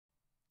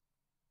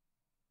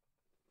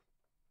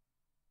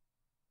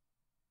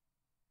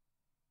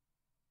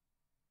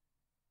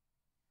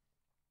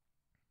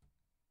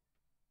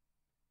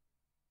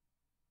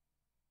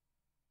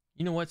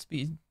You know what,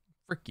 Speed?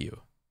 Frick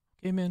you.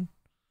 Okay, man?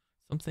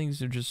 Some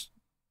things are just,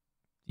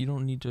 you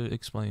don't need to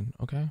explain,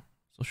 okay?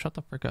 So shut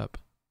the frick up.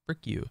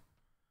 Frick you.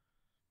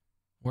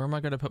 Where am I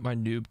gonna put my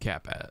noob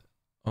cap at?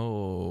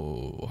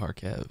 Oh,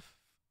 Harkev.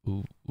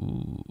 Ooh,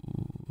 ooh.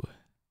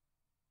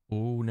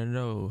 Oh,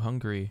 no.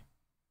 Hungary.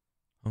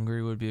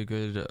 Hungary would be a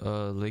good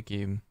late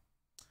game.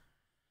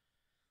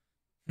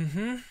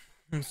 In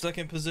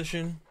second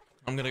position,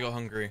 I'm gonna go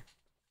Hungary.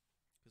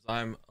 Because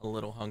I'm a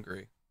little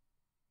hungry.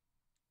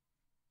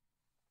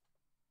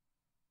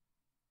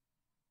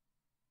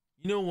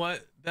 You know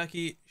what,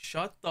 Becky?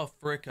 Shut the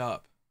frick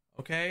up,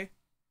 okay?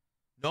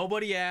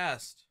 Nobody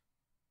asked.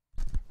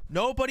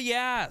 Nobody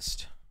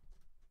asked.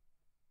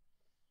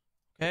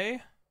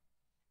 Okay?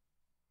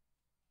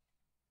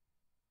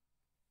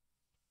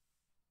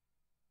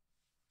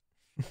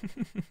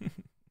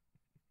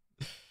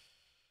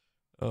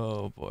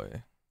 Oh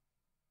boy.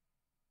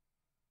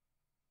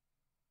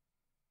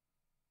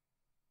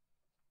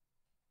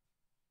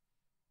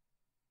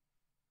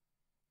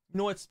 You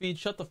know what, Speed?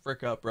 Shut the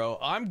frick up, bro.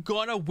 I'm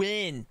gonna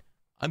win.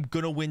 I'm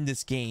gonna win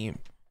this game.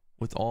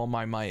 With all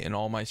my might and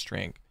all my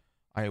strength,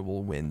 I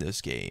will win this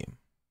game.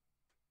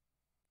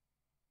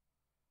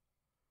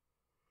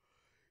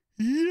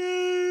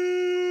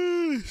 Yes!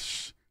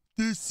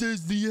 This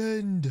is the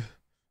end.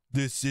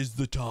 This is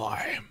the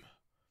time.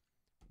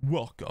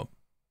 Welcome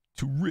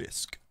to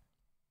Risk.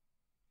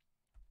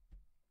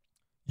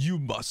 You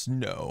must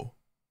know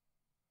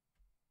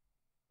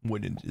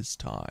when it is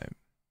time.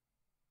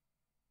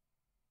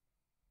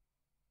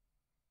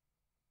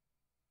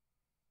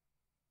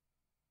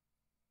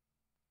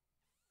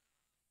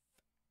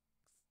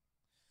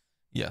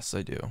 Yes,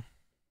 I do.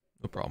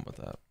 No problem with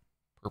that.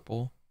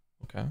 Purple.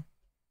 Okay.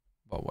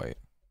 About white.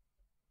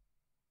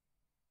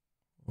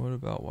 What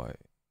about white?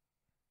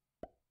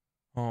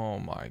 Oh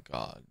my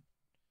god.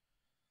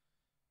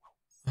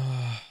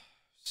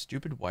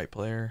 Stupid white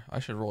player. I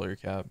should roll your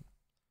cap.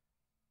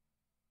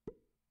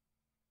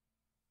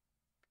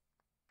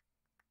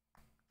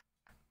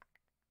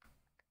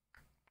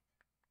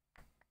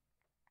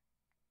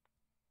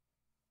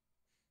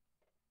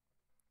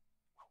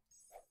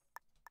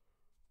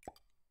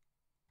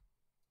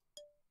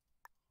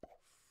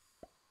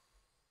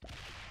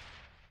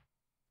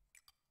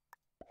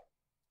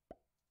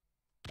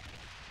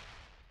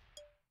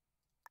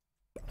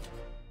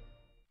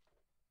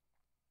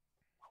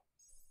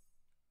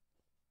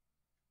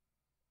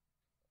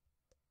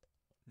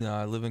 No,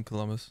 I live in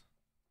Columbus.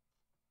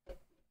 I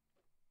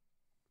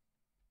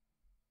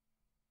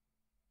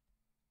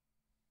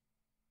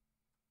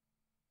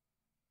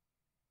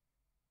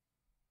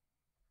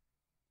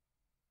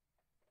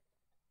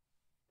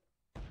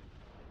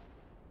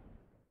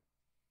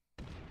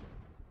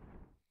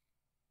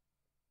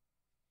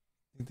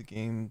think the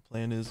game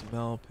plan is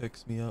Mel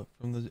picks me up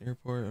from the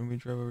airport and we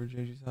drive over to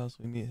JJ's house.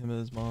 We meet him at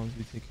his mom's.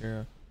 We take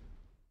care of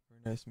for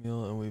a nice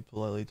meal and we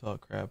politely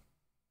talk crap.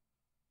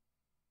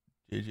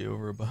 JJ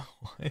over about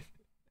wine.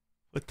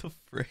 What the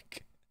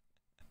frick?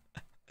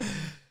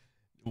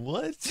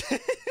 What?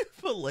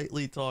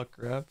 Politely talk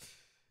crap?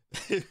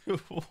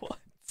 What?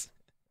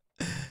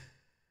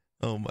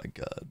 Oh my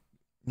god.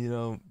 You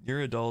know,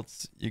 you're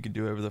adults. You can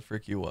do whatever the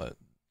frick you want.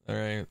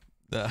 Alright?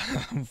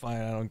 I'm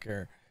fine. I don't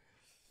care.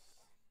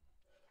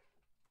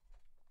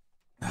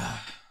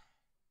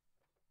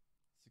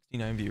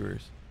 69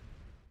 viewers.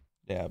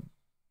 Dab.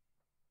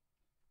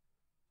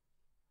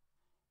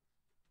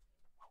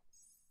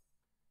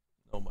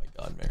 Oh my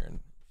god, Marin.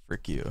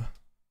 Frick you.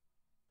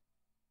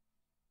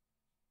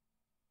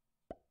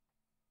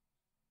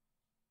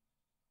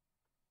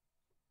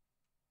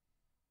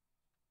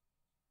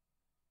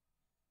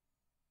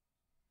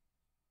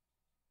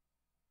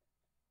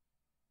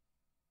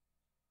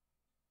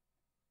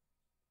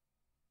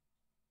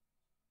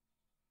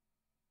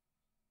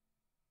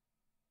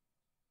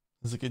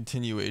 This is a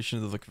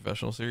continuation of the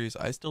confessional series.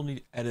 I still need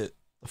to edit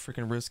the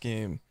freaking Risk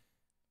game.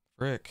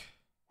 Frick.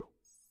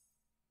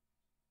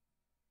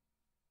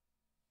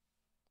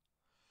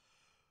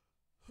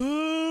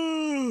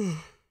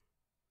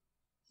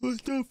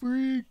 What the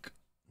freak?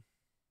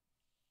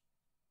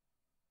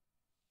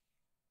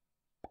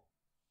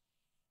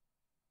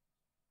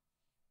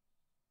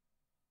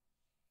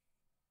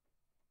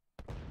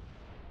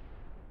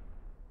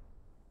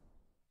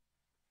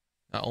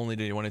 Not only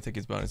did he want to take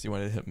his bonus, he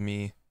wanted to hit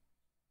me.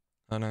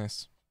 Oh,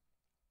 nice.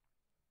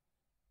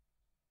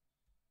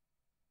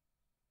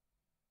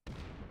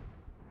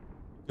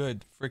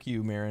 Good. Frick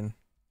you, Marin.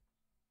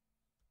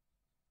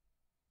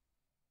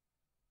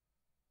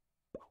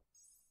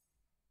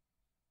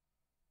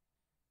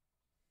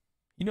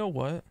 You know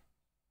what?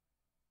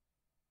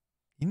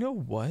 You know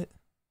what?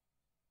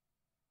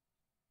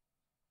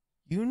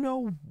 You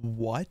know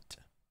what?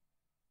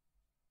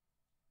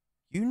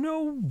 You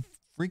know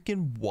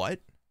freaking what?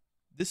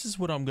 This is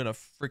what I'm gonna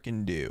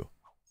freaking do.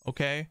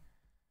 Okay?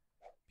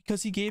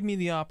 Because he gave me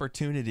the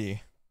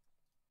opportunity.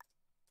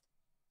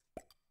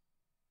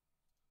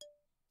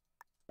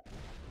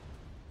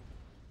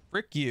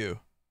 Frick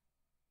you.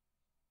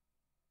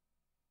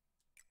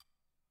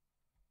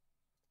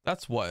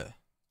 That's what.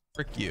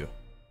 Frick you.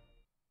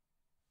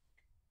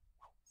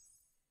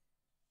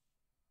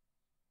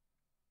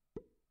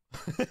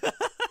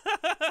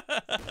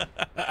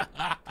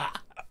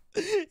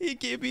 He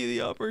gave me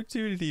the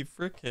opportunity.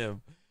 Frick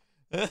him.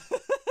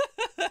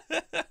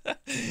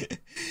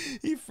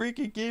 He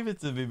freaking gave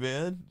it to me,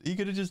 man. He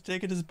could have just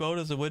taken his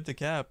bonus and went to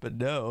cap, but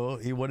no,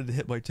 he wanted to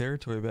hit my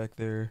territory back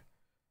there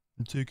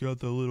and take out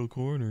that little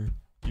corner.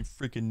 You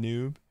freaking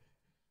noob.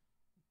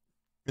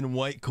 And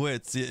white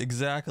quits. Yeah,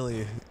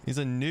 exactly. He's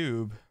a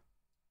noob.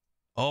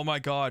 Oh my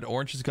god,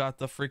 orange has got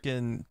the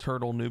freaking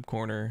turtle noob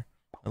corner.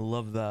 I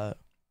love that.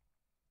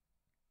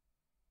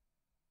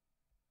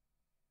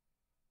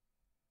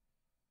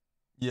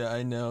 Yeah,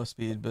 I know,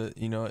 Speed, but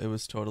you know, it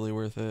was totally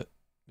worth it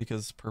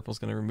because purple's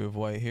gonna remove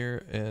white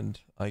here and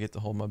I get to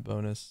hold my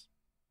bonus.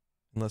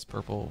 Unless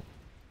purple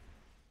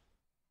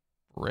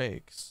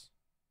breaks.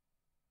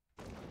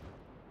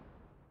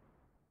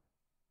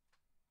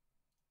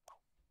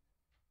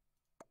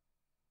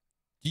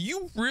 Do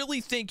you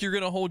really think you're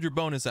gonna hold your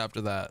bonus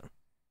after that?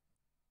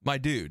 My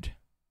dude.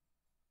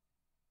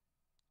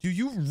 Do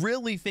you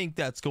really think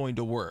that's going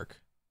to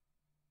work?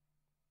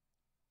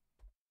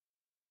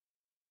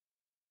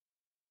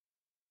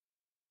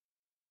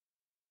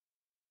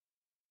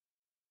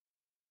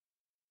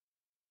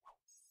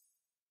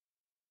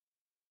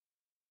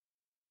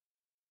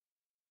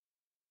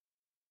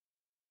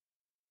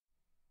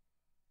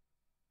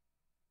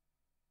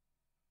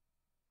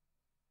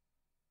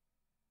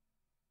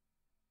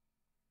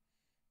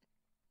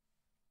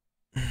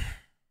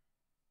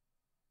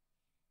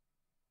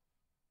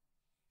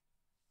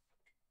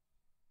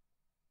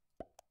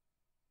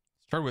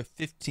 Start with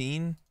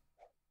 15?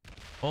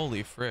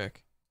 Holy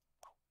frick.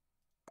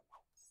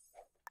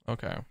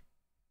 Okay.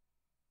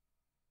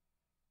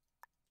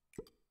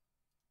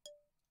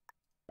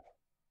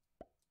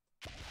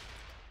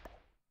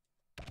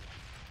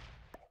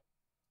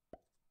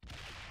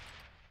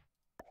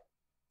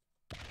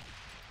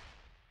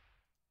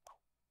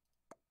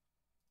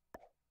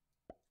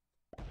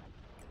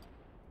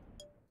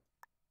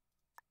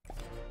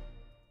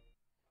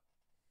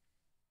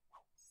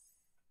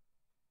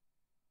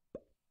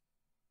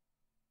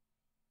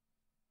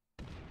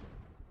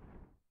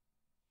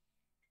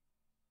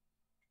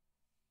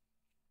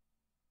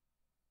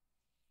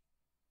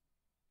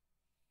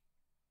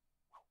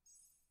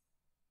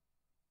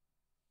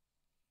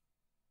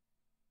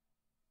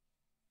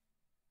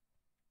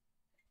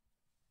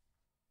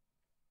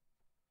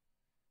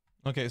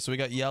 Okay, so we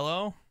got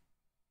yellow,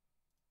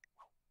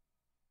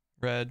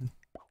 red,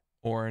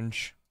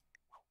 orange,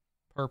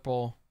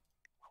 purple,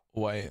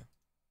 white.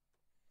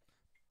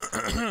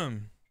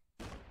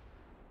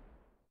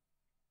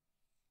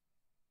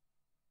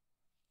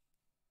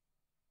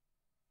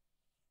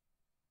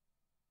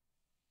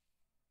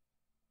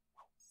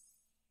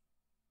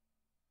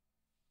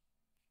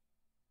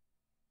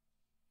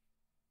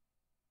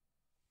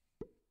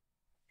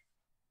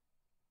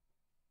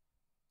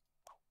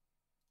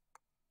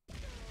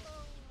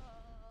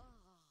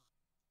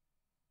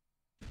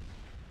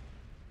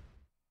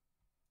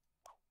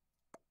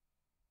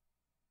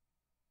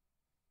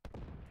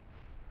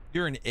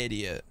 You're an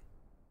idiot.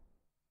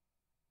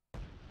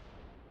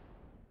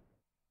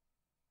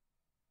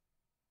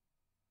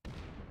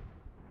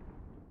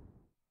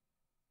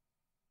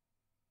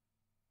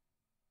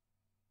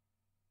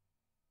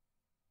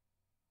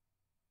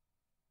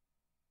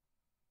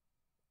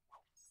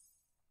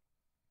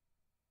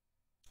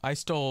 I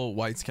stole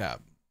white's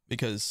cap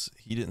because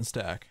he didn't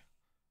stack.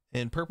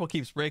 And purple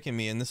keeps breaking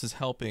me, and this is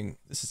helping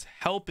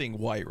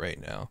white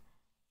right now.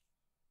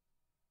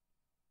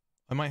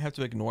 I might have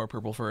to ignore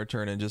purple for a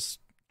turn and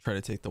just try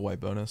to take the white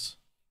bonus.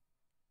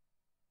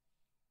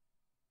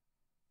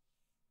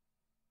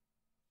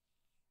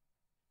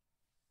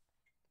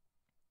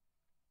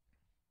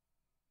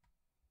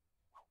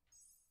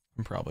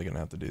 I'm probably gonna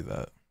have to do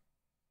that.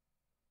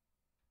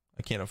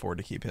 I can't afford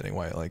to keep hitting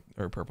white like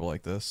or purple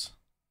like this.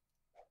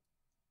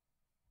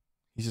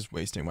 He's just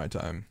wasting my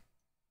time.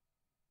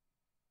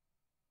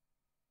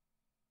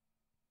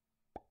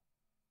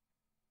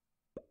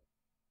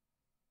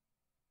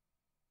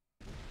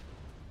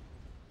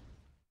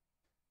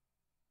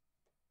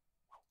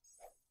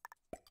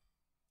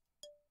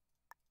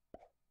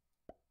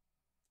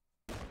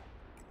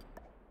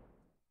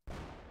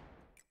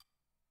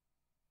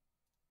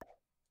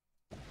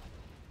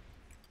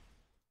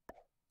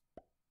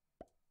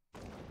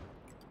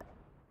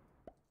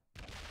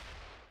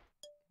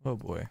 Oh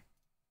boy.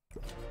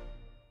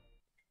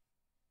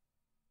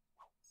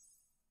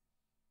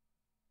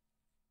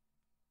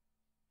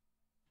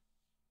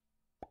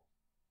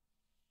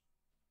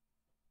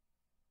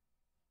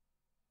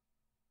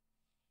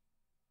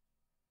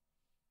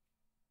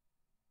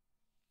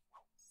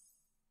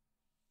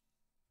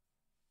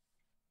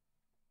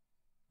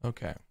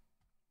 Okay.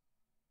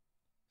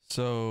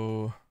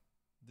 So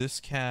this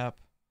cap,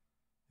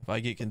 if I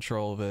get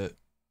control of it,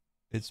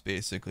 it's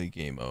basically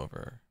game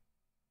over.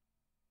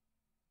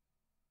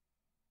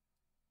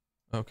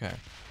 Okay.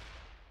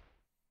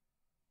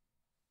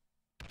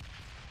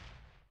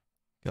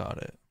 Got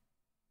it.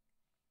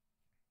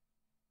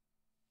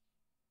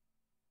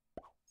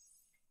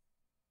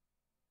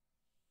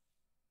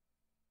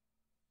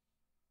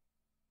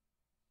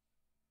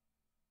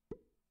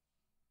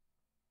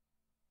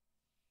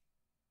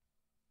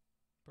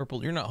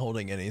 Purple, you're not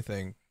holding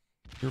anything.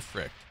 You're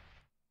fricked.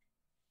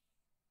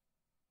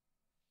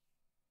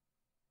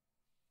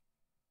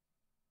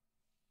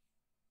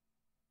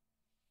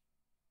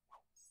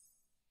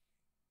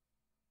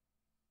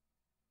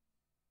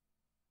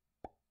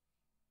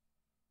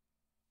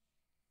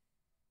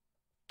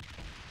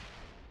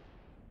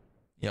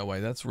 Yeah,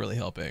 wait, that's really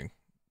helping.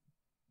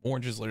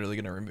 Orange is literally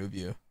gonna remove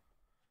you.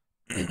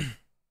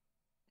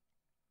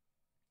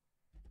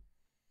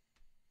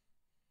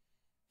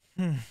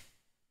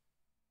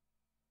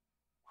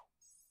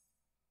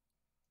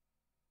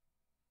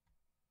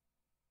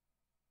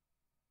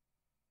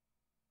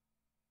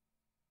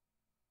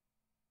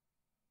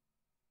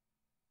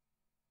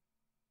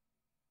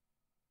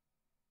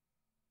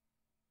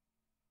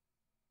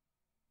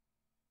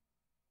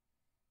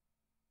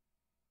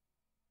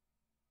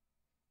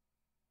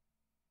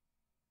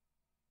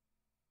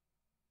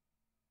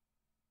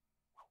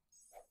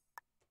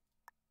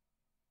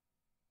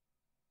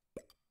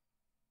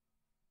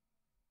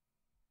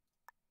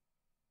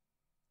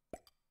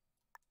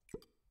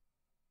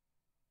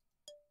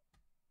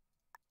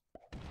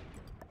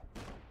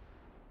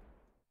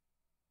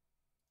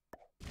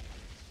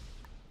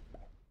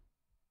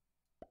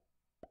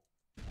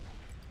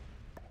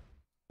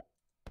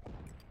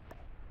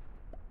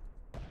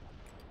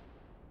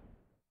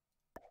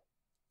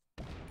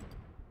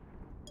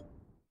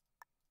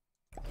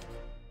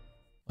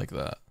 Like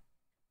that.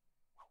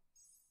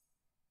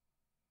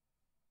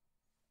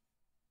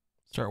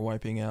 Start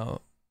wiping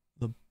out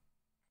the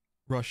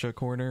Russia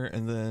corner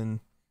and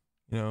then,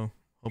 you know,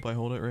 hope I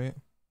hold it right.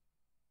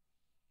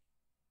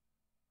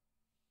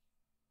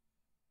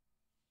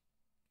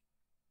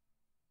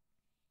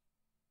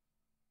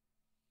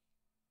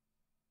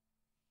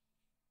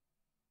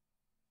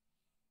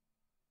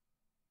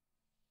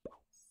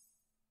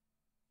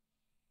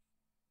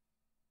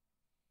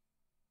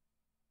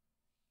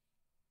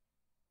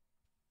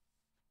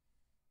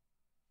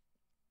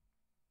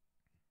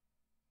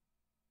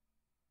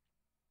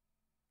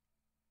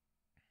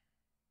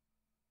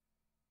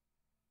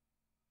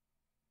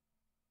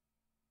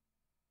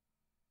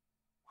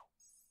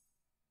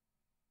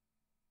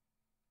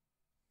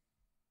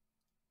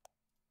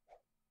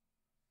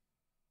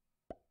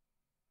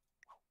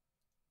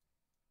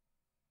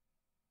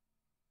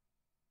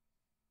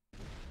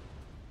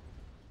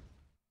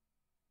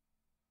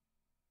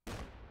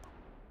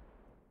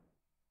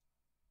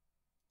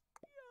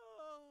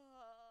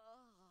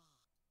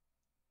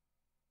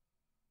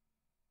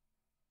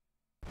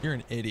 You're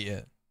an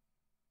idiot.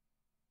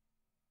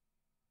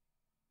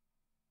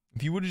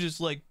 If you would have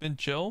just like been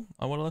chill,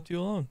 I would have left you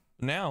alone.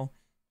 But now,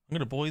 I'm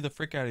gonna bully the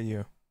frick out of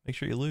you. Make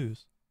sure you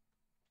lose.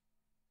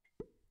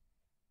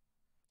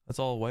 That's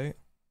all white.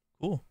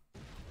 Cool.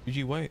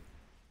 GG white.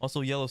 Also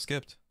yellow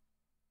skipped.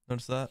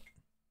 Notice that?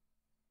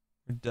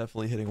 You're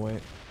definitely hitting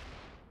white.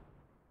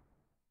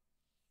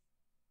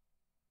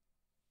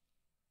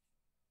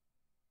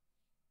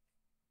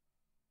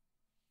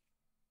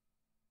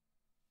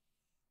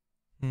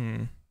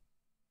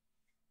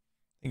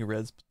 I think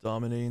red's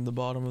dominating the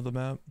bottom of the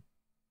map.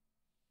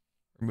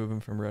 Removing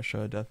from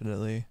Russia,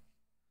 definitely.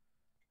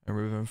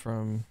 Removing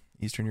from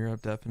Eastern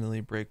Europe,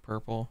 definitely. Break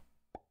purple.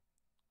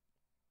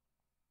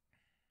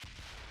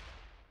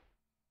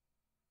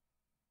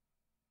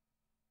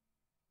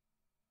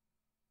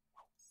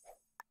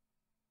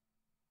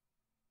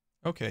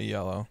 Okay,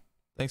 yellow.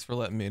 Thanks for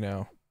letting me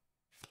know.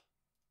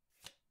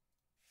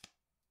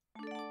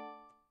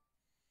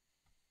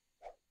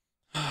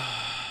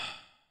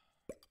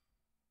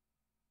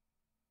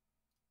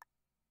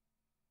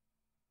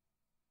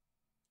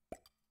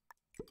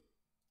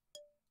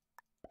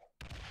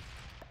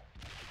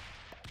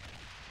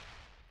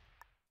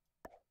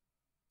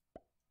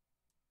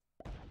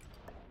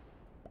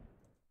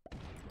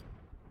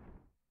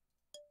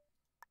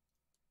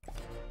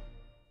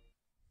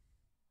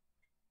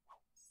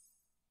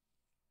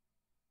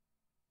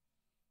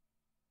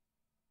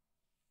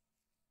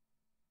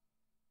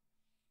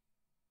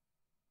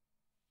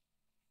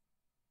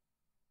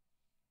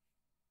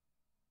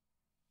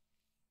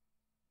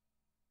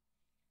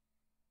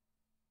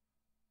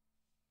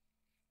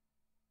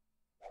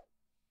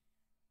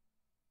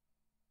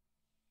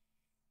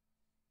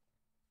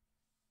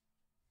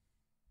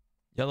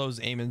 Yellow's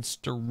aiming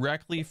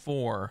directly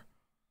for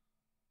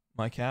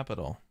my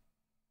capital.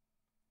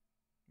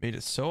 Made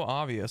it so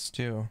obvious,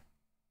 too.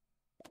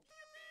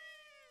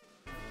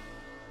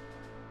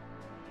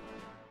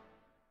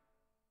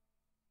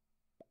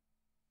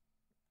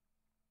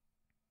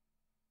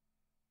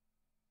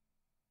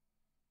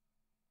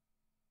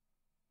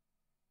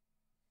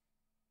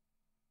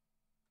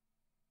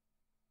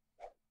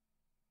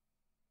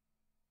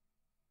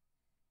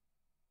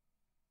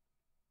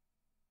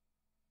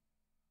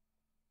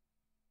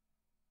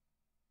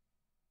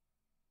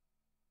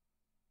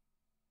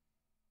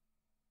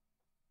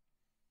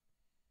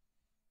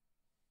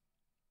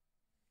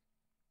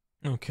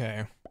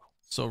 Okay.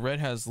 So red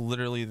has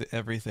literally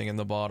everything in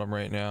the bottom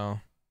right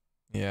now.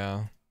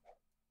 Yeah.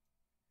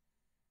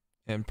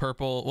 And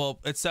purple, well,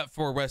 except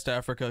for West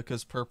Africa,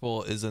 because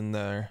purple is in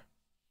there.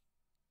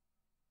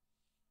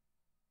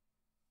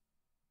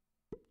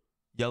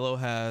 Yellow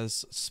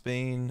has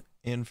Spain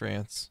and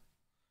France.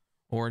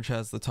 Orange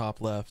has the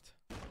top left.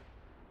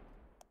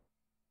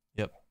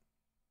 Yep.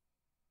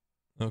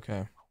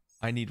 Okay.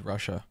 I need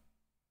Russia.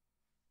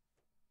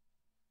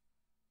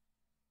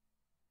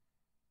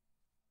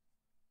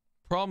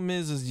 Problem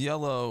is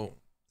yellow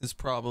is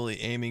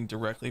probably aiming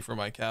directly for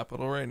my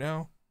capital right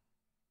now.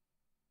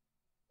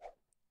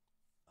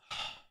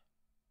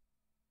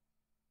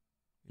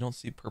 You don't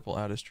see purple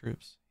add his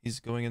troops. He's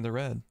going in the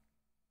red.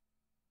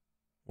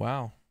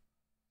 Wow.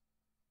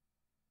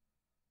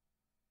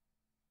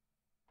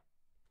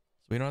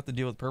 So we don't have to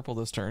deal with purple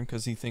this turn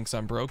because he thinks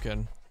I'm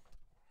broken.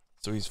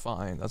 So he's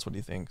fine. That's what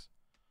he thinks.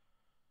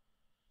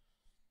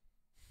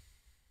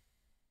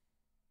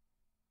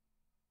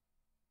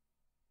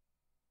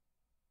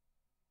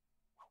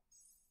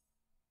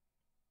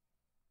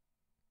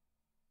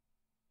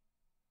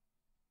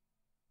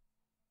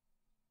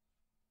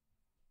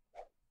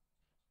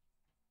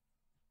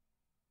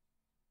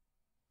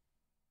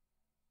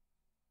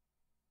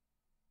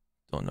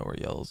 Don't know where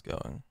yellow's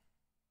going.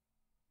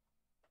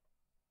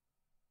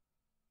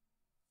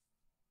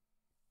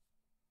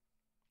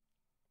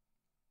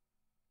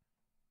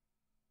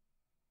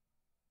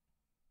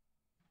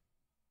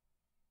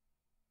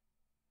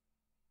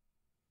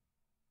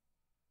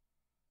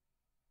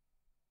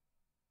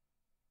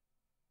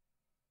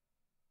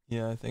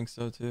 Yeah, I think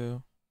so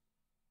too.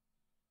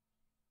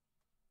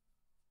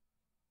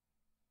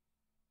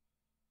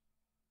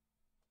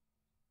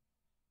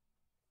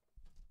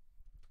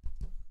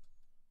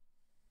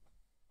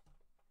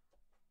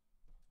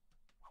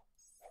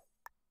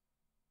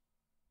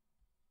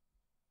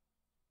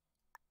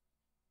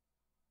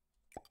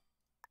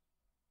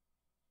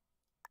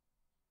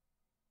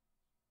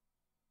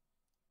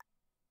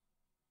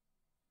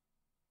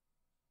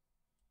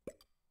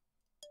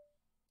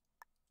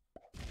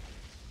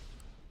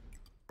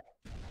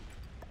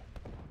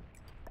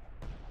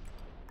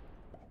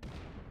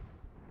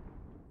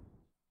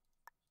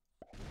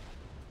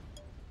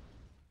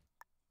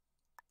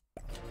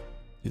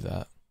 Do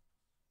that.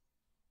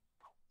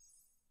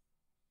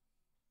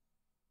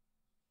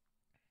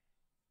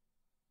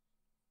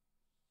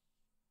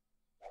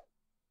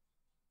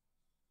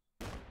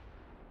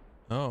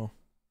 Oh.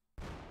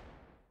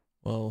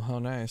 Well, how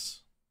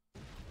nice.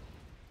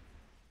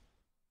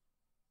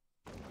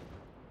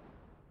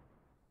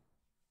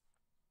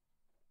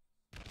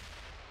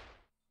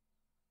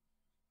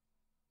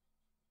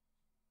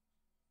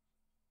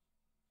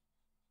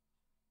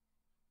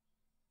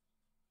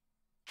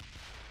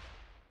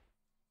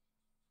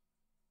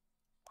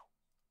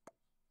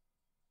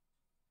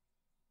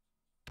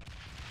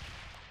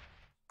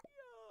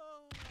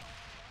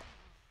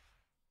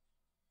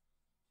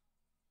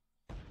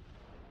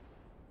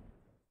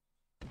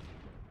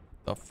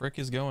 The frick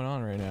is going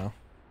on right now?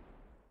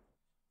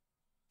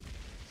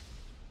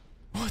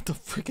 What the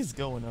frick is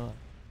going on?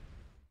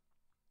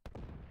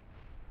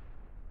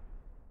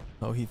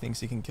 Oh, he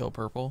thinks he can kill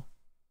purple?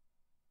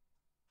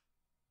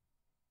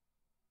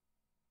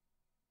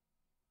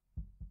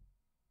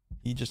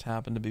 He just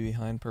happened to be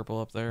behind purple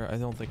up there. I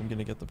don't think I'm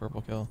gonna get the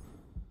purple kill.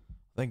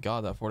 Thank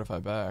God that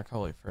fortified back.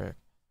 Holy frick.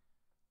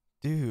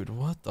 Dude,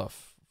 what the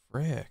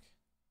frick?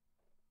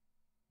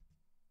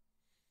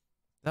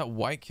 That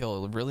white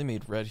kill really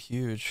made red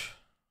huge.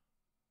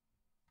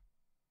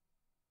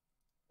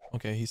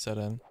 Okay, he set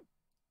in.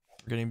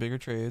 We're getting bigger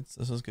trades.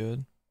 This is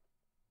good.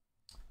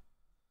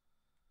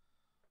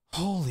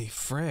 Holy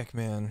frick,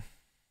 man.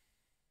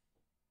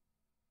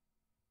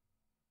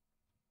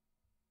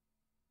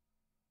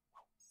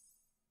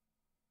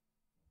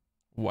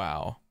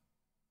 Wow.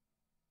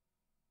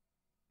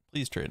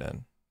 Please trade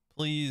in.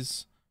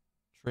 Please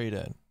trade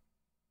in.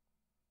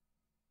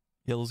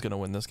 Yellow's gonna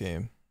win this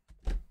game.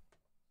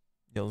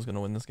 Yellow's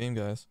gonna win this game,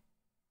 guys.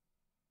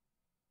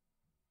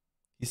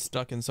 He's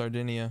stuck in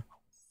Sardinia.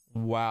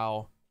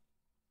 Wow.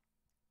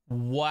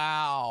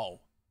 Wow.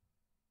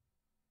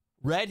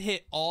 Red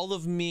hit all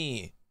of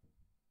me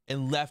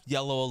and left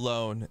yellow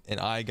alone,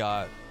 and I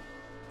got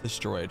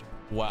destroyed.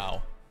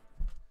 Wow.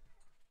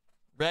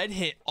 Red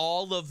hit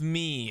all of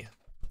me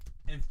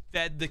and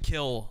fed the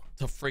kill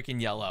to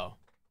freaking yellow.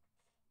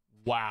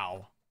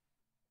 Wow.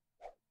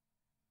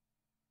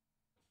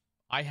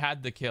 I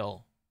had the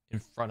kill in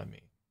front of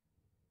me.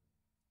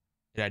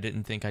 And I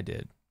didn't think I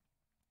did.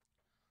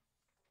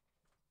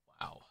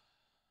 Wow.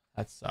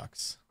 That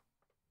sucks.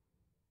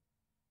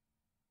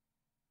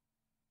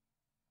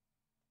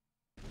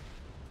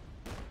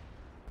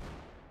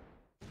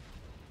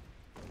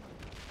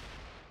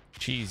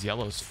 Jeez,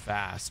 yellow's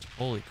fast.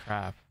 Holy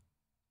crap.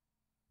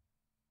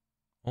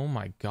 Oh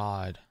my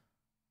God.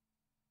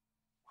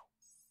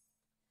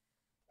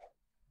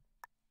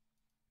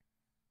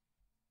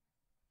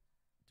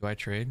 Do I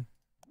trade?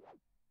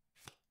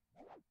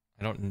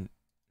 I don't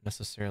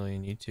necessarily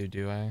need to,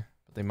 do I?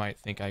 But they might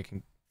think I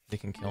can They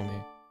can kill me.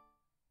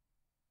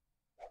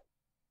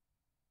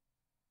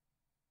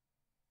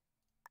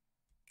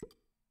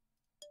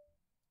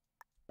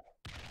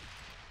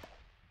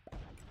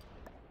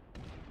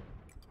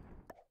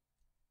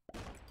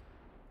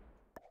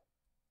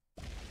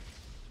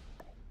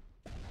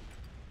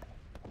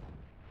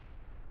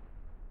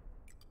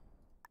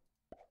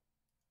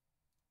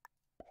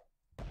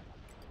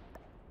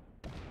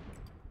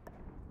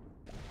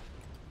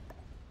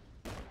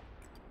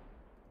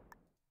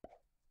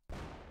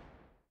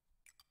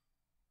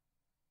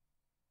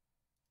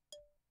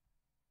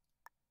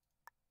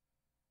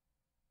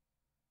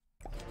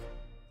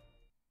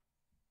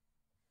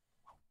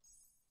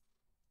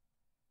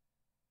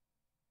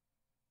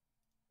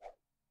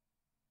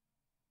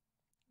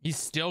 He's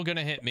still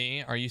gonna hit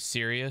me. Are you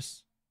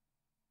serious?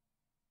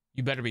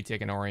 You better be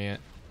taking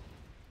Orient.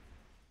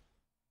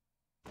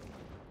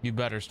 You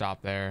better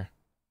stop there.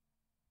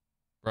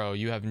 Bro,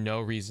 you have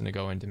no reason to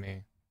go into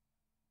me.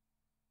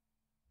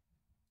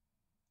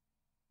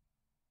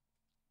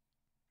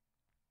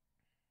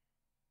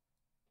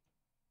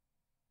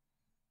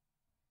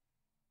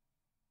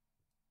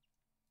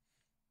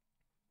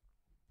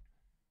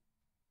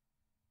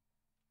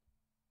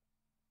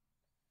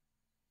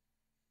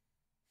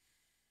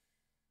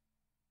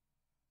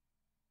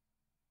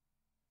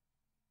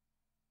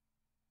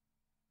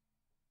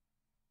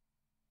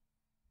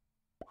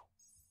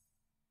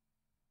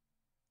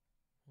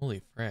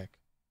 Holy frick.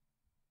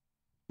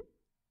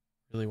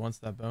 Really wants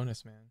that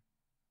bonus, man.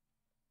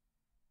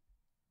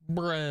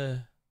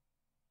 Bruh.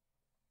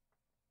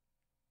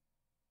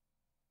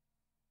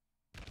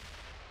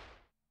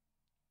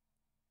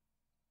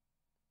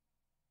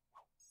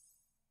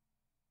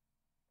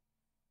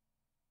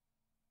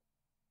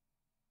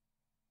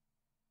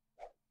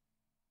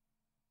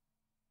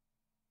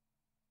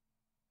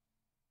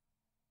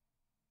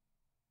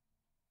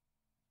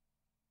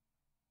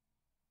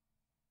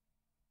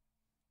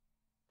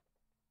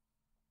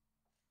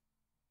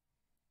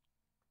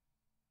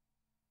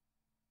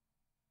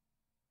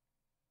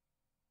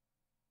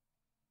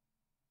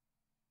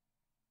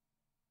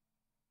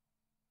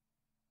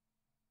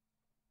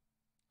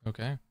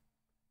 Okay.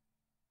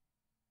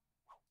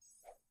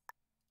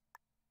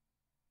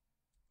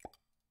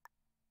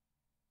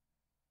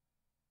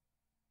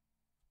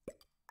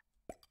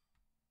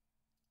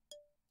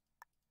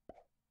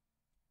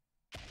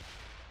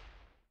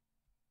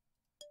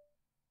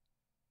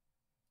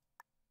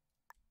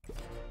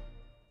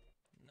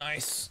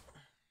 Nice.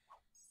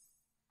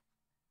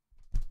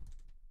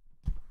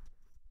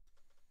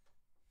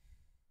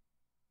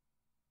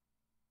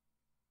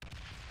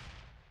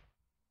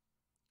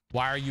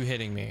 Why are you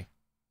hitting me?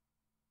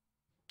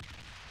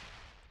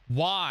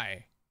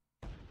 Why?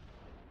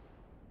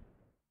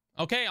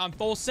 Okay, I'm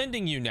full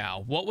sending you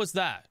now. What was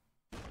that?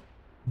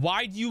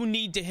 Why do you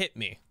need to hit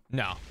me?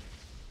 No.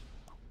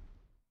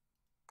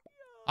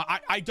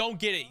 I don't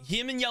get it.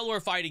 Him and Yellow are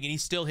fighting and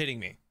he's still hitting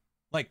me.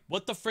 Like,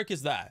 what the frick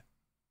is that?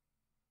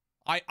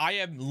 I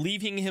am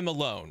leaving him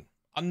alone.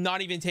 I'm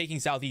not even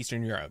taking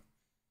Southeastern Europe.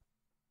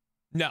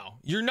 No,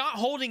 you're not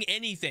holding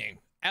anything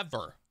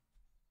ever.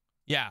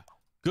 Yeah,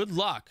 good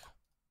luck.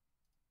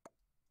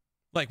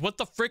 Like, what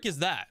the frick is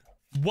that?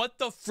 What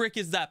the frick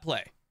is that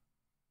play?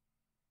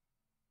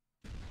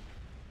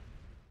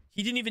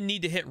 He didn't even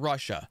need to hit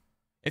Russia.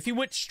 If he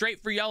went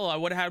straight for yellow, I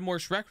would have had more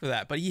respect for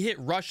that, but he hit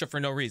Russia for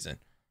no reason.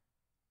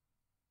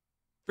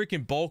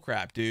 Freaking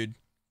bullcrap, dude.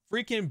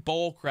 Freaking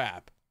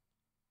bullcrap.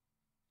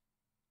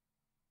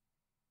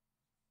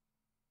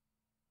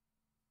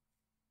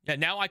 Yeah,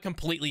 now I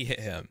completely hit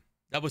him.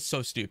 That was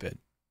so stupid.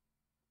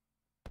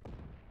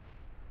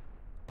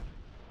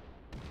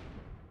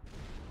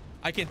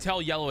 I can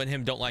tell yellow and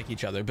him don't like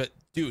each other, but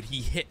dude,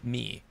 he hit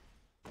me.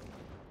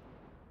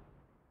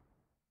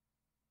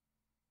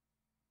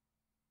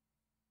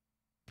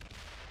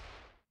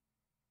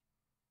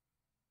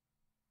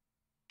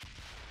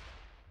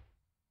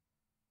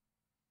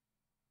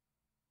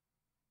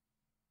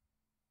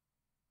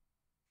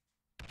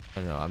 I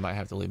don't know. I might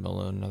have to leave him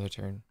alone another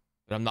turn,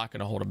 but I'm not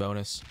going to hold a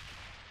bonus.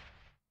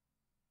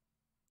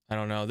 I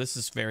don't know. This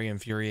is very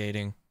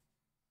infuriating.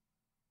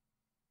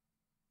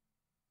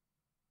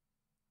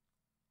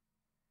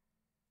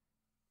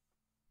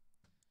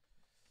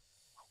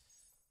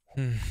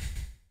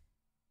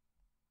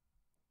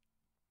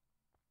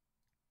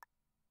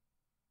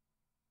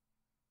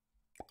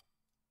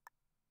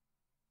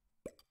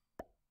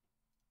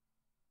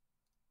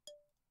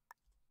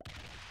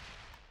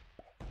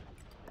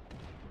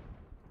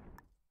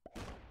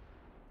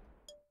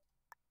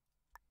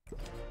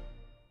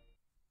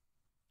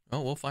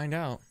 Oh, we'll find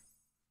out.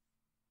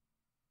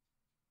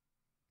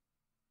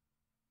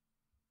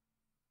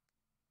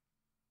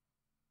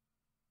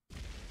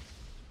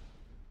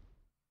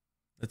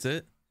 That's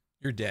it?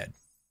 You're dead.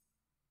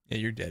 Yeah,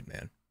 you're dead,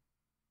 man.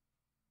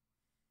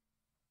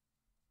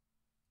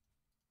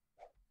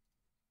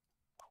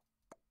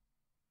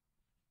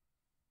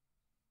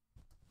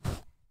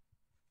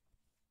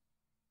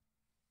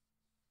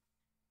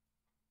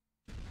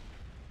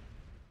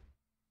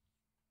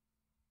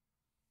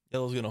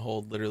 Yellow's gonna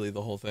hold literally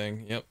the whole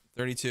thing. Yep,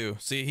 32.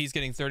 See, he's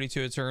getting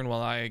 32 a turn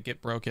while I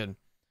get broken.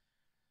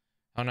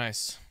 How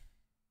nice.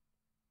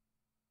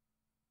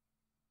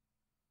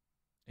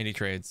 80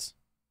 trades.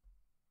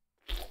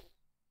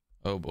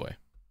 Oh boy.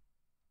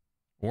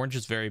 Orange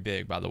is very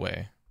big, by the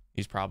way.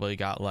 He's probably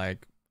got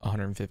like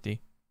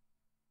 150.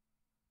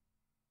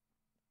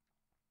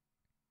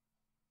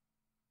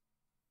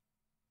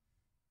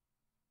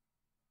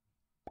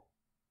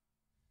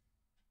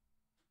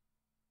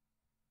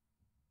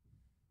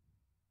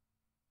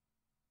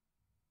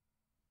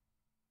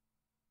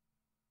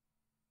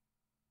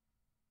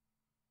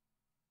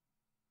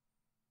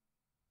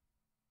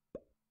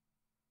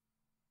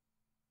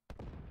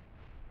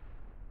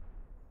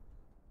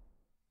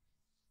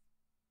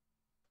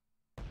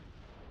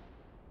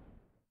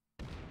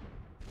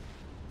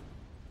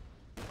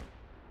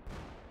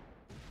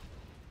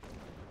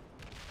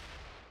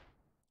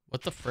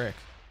 What the frick?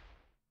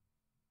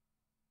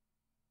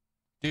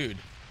 Dude.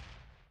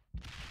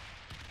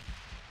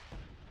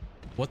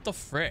 What the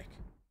frick?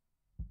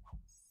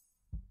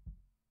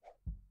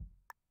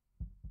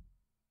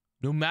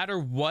 No matter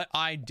what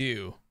I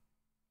do.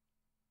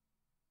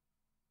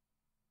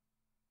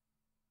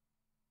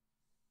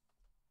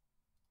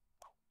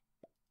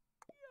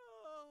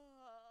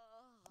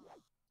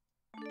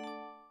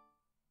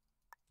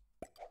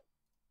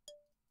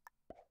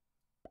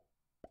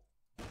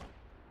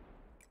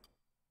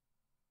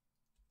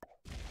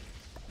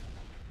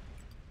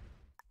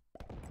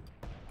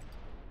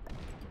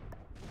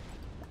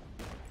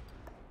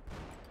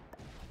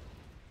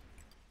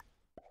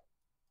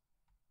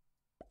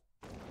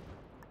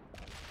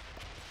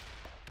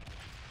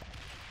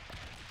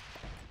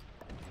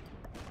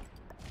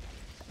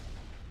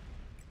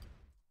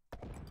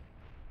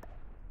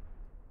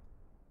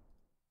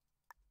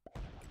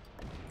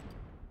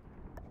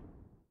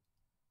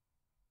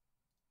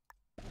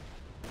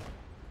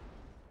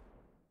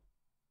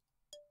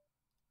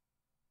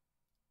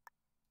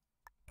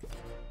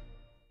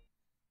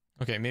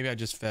 Okay, maybe I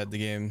just fed the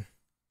game.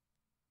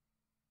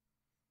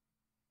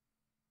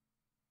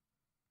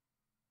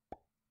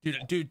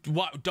 Dude,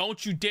 what?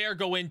 Don't you dare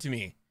go into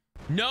me.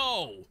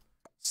 No!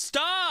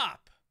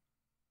 Stop!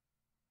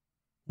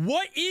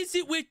 What is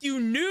it with you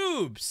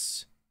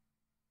noobs?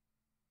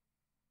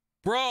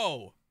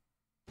 Bro,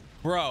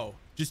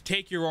 just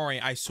take your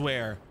orient, I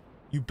swear.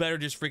 You better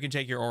just freaking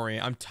take your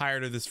orient. I'm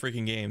tired of this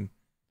freaking game.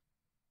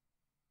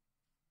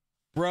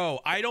 Bro,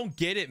 I don't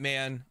get it,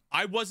 man.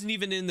 I wasn't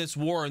even in this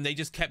war and they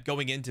just kept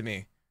going into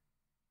me.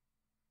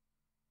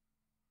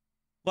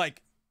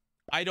 Like,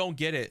 I don't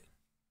get it.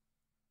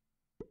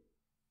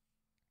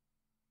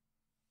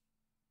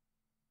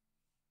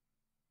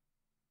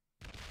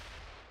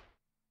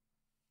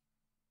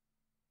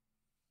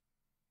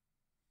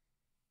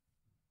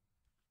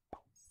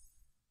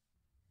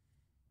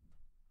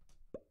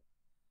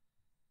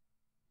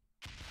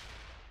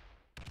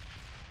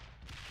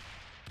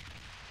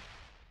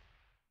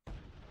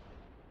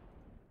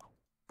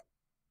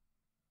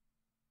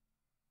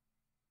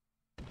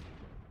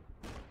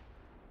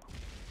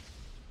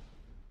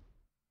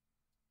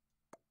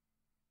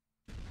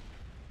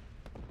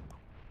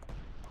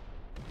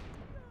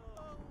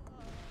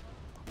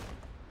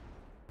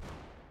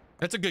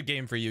 That's a good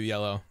game for you,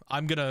 Yellow.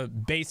 I'm gonna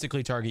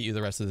basically target you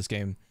the rest of this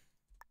game.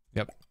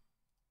 Yep.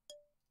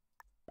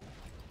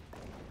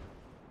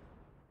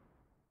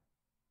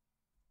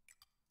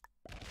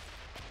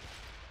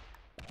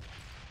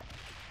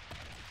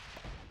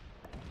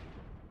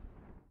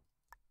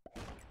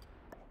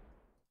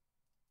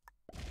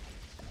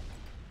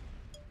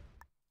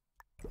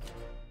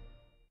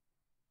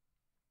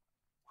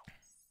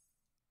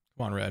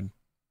 Come on, Red.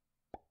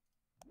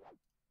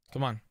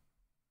 Come on.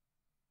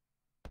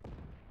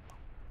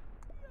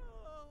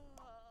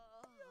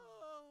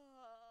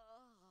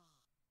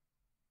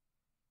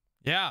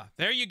 Yeah,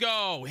 there you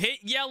go. Hit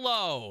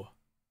Yellow.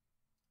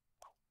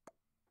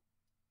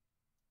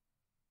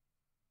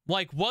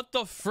 Like, what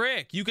the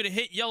frick? You could have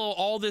hit Yellow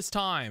all this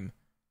time.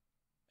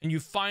 And you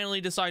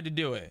finally decide to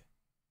do it.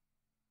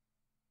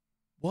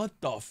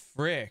 What the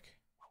frick?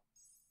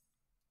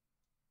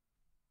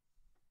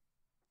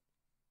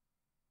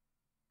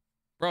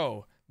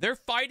 Bro, they're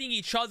fighting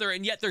each other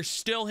and yet they're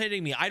still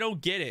hitting me. I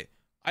don't get it.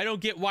 I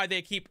don't get why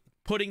they keep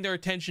putting their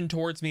attention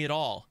towards me at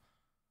all.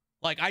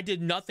 Like, I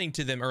did nothing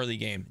to them early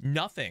game.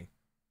 Nothing.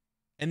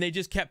 And they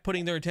just kept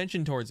putting their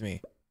attention towards me.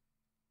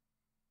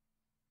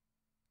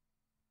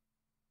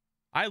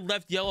 I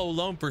left Yellow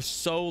alone for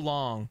so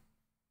long.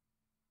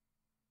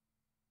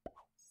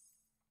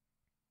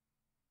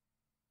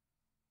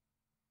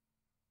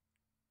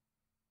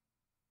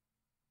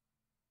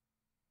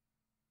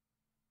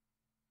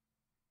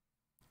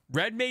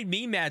 Red made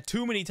me mad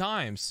too many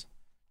times.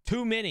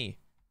 Too many.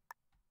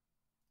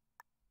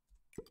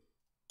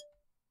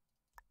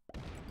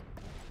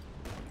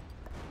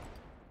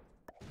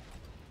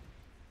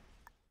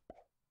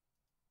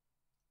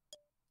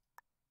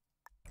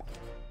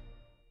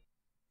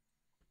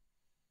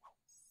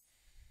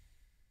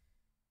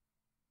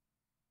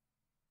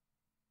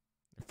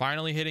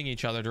 finally hitting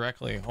each other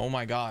directly. Oh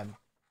my god.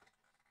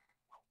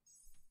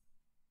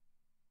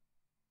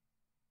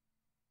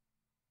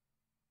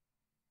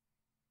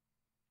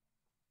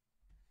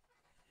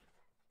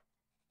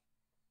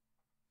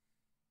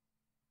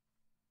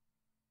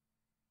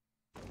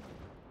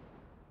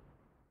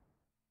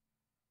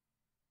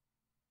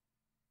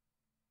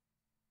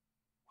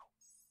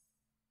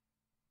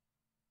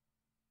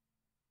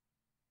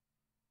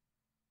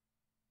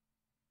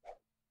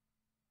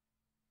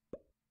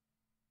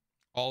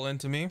 All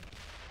into me.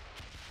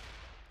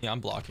 Yeah, I'm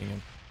blocking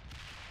him.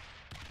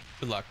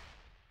 Good luck.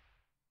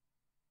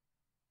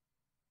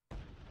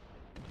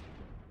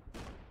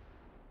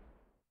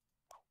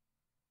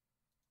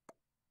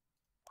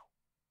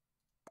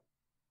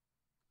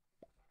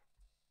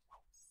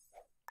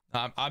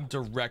 I'm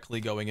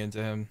directly going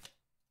into him.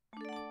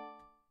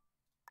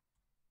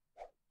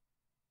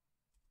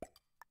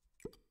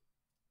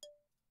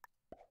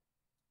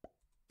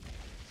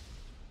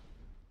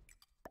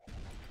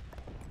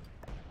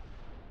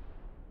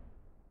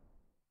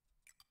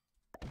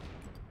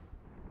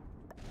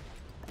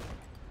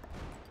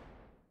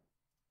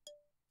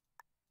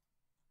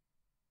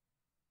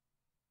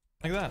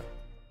 Like that.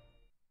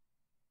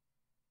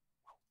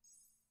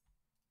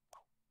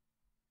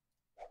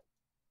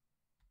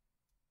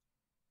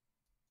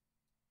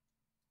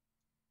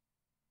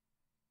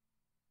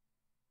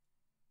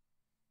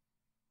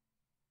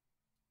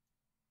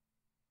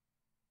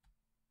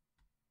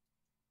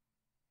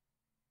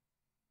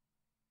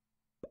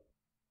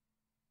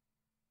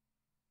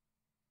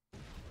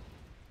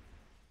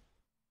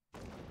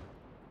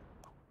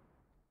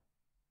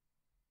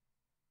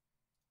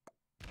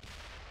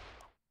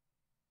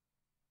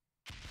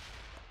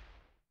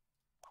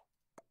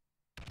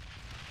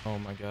 Oh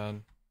my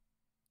god.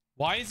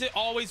 Why is it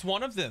always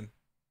one of them?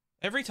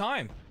 Every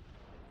time.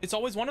 It's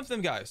always one of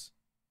them, guys.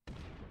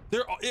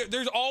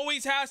 There's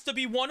always has to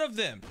be one of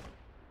them.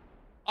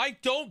 I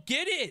don't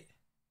get it.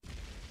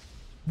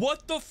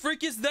 What the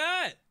frick is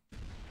that?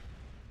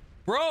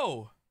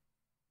 Bro.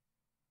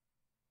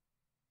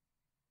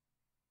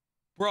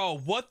 Bro,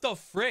 what the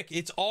frick?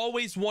 It's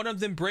always one of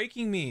them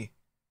breaking me.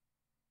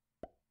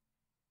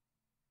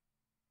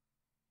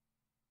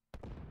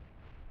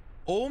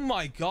 Oh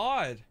my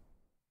god.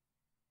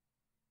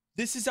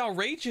 This is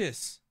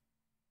outrageous.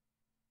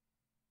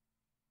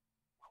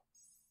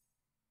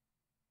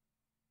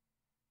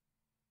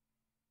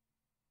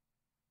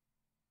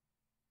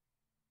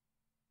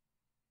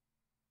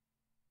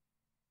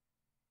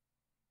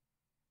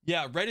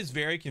 Yeah, red is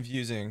very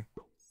confusing.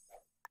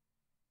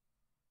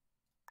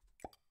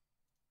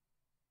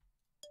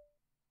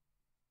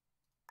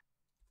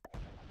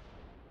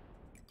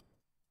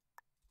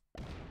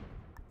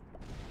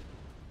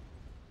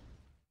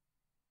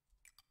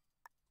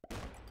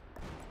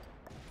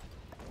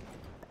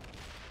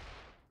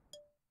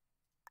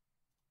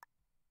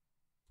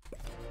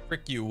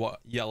 Frick you,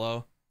 what,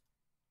 yellow.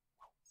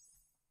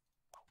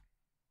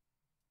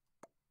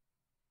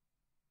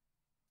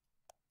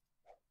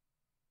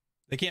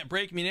 They can't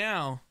break me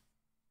now.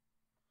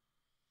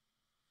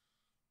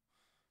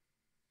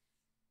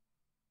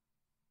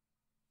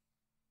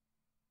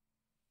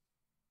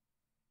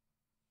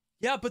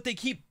 Yeah, but they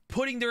keep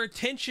putting their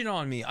attention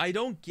on me. I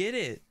don't get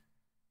it.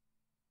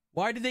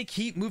 Why do they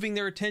keep moving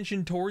their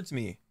attention towards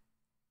me?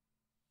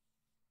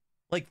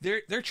 Like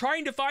they're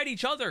trying to fight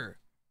each other.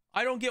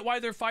 I don't get why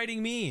they're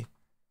fighting me.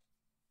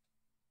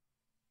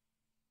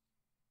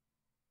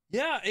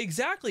 Yeah,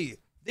 exactly.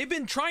 They've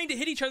been trying to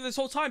hit each other this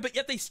whole time, but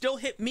yet they still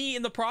hit me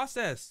in the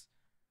process.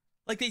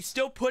 Like they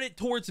still put it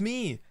towards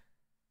me.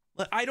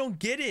 Like I don't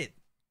get it.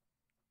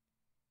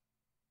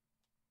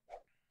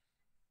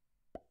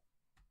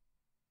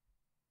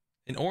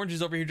 And orange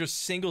is over here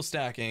just single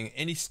stacking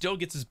and he still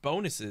gets his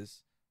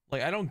bonuses.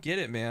 Like I don't get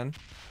it, man.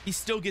 He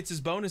still gets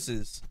his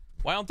bonuses.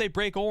 Why don't they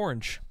break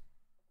orange?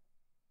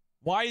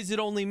 Why is it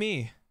only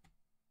me?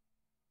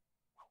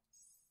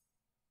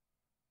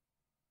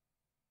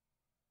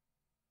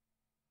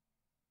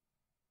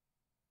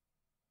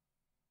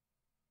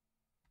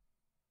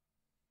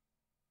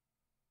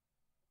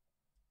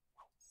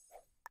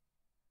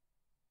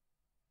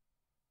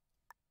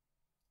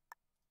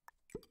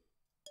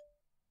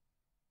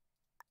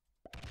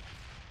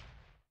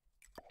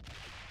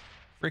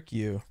 Frick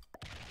you.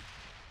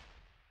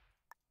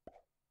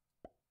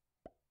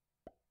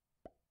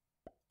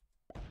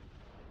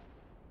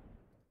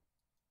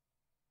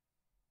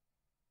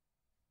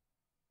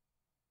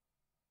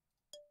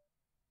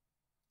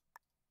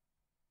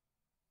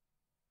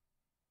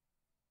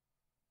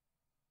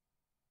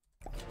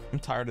 I'm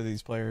tired of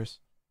these players.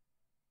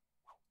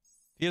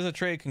 He has a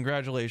trade,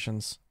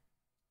 congratulations.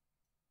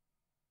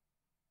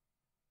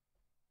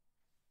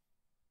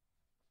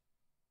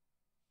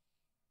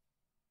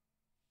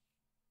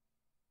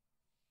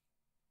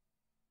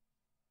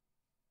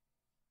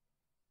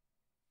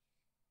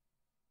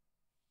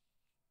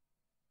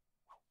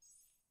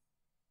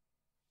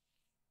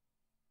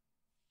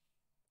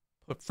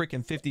 Put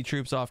freaking 50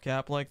 troops off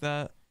cap like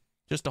that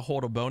just to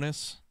hold a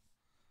bonus.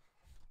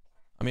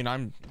 I mean,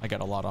 I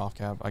got a lot off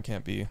cap. I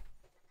can't be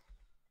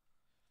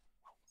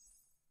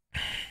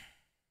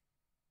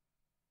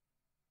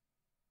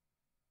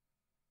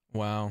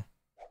Wow.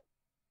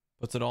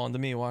 Puts it all into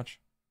me, watch.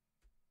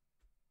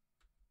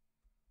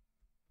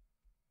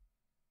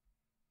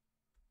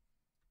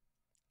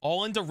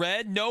 All into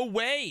red? No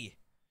way!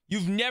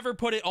 You've never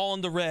put it all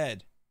into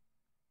red.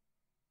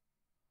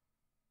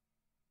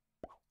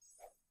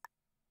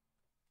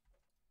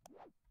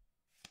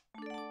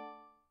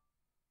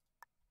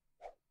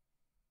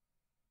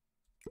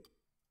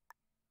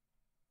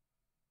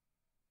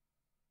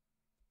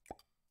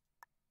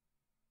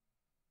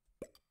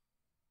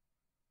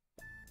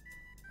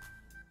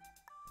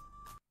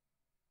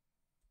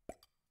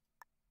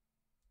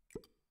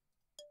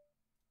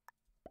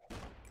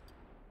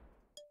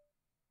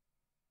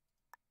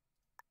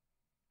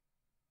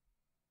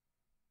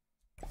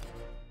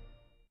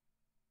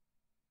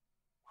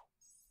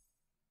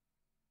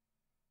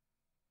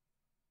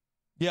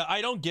 Yeah,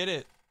 I don't get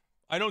it.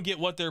 I don't get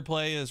what their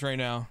play is right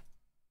now.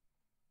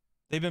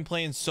 They've been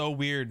playing so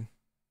weird.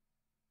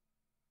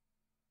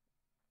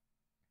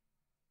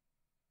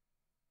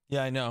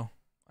 Yeah, I know.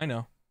 I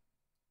know.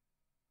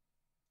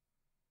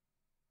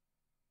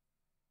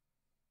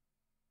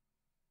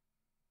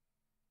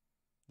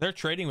 They're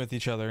trading with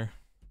each other.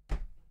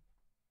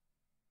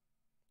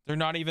 They're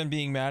not even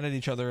being mad at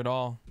each other at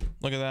all.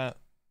 Look at that.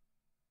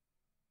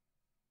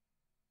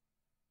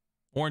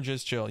 Orange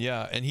is chill,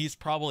 yeah. And he's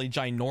probably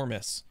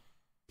ginormous.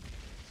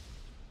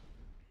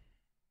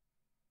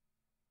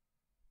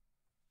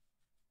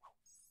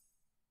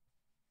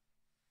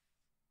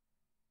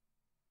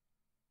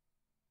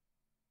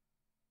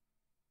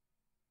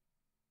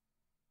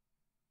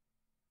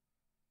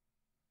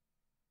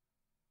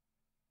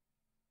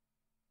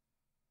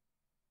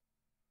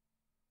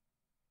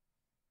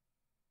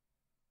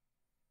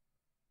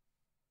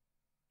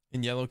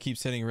 And yellow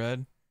keeps hitting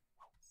red.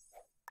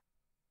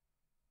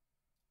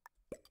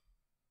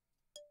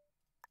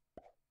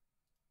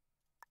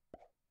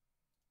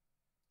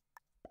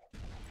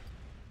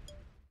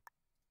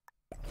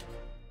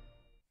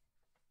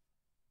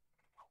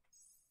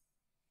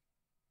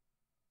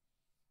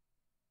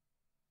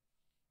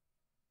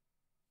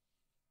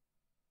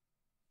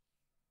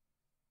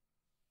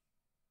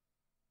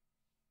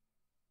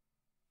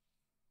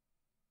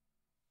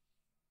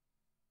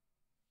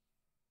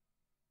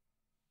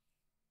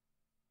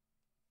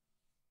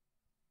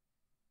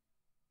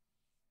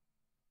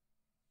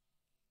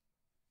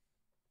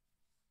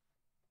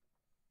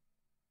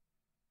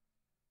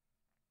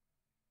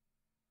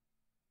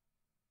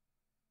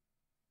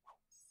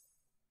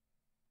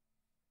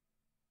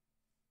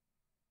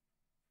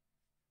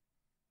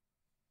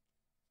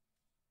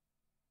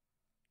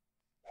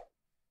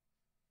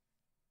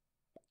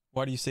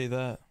 Why do you say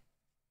that?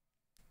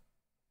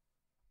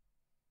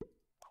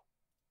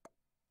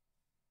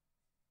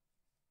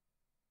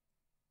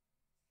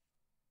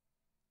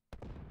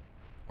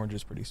 Orange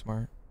is pretty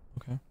smart.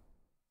 Okay.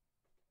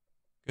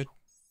 Good.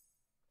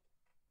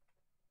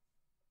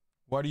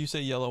 Why do you say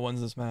yellow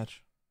wins this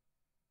match?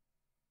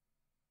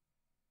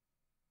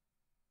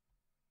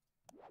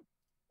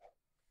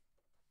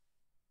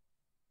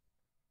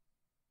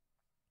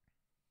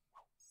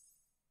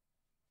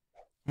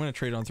 I'm gonna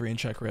trade on 3 and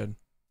check red.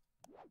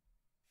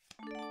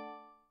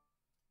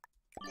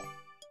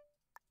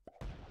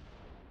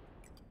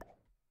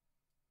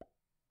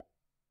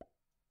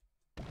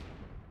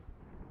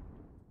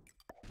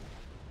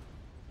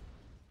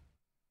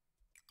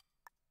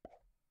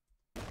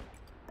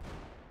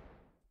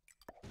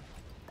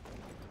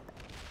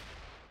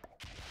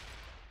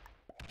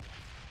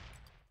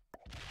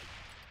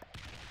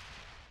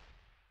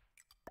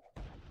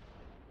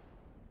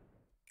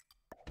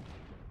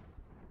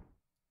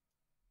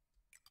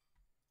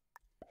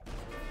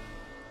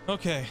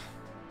 Okay,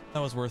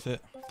 that was worth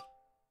it.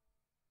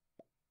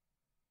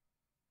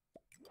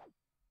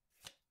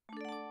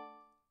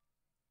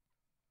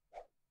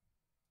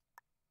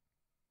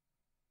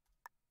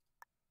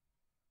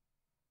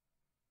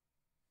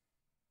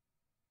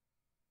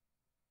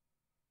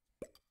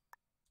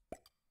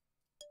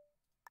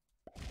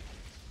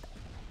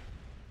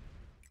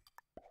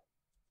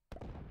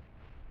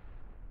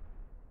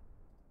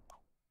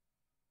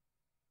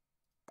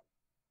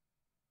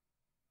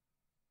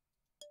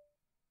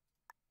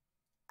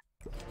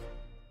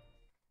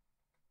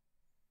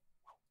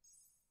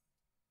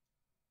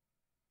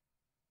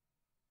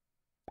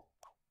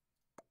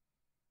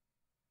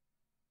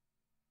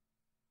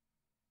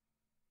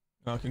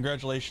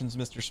 Congratulations,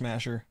 Mr.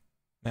 Smasher.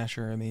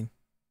 Masher, I mean.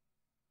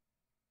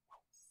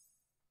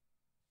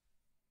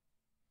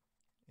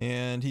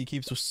 And he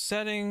keeps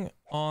setting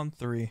on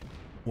 3.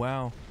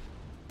 Wow.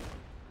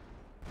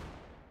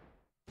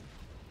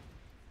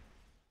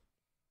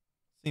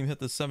 See him hit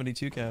the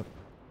 72 cap.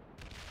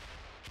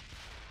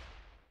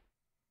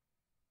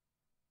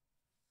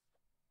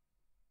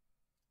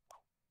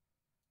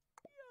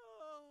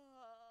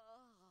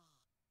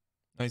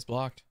 Nice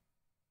blocked.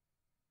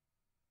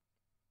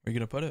 Where are you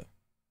gonna put it?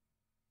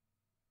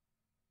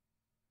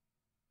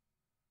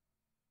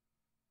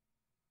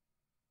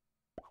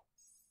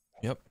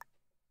 Yep.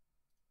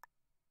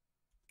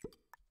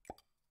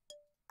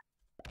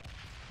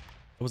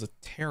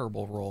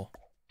 terrible roll.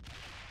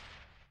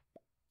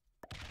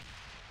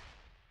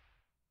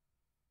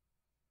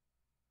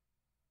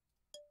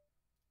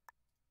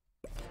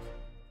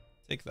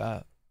 Take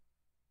that.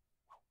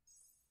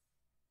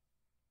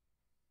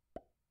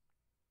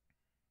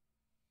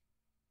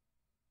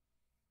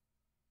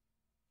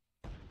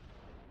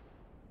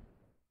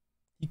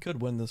 He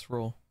could win this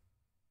roll.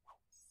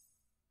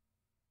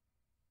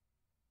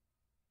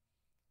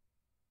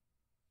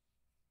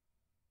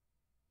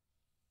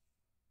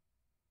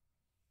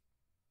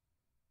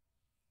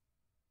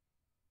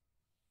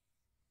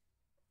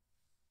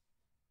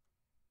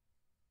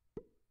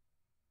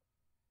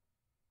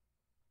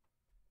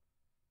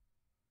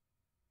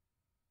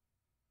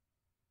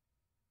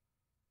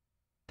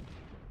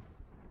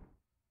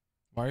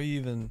 Why are you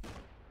even...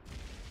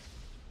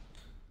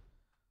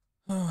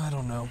 Oh, I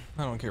don't know.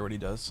 I don't care what he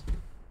does.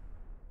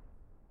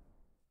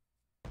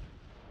 I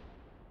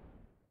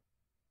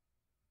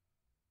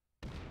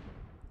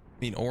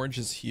mean, orange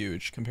is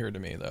huge compared to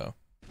me, though.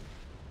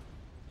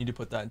 Need to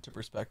put that into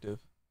perspective.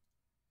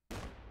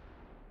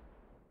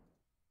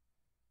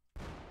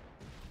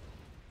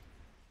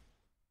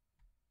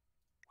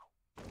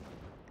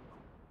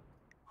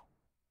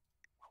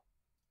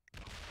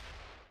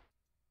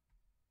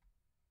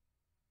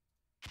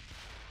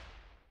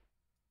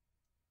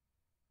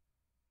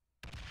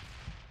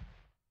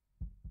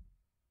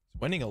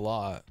 It's winning a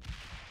lot.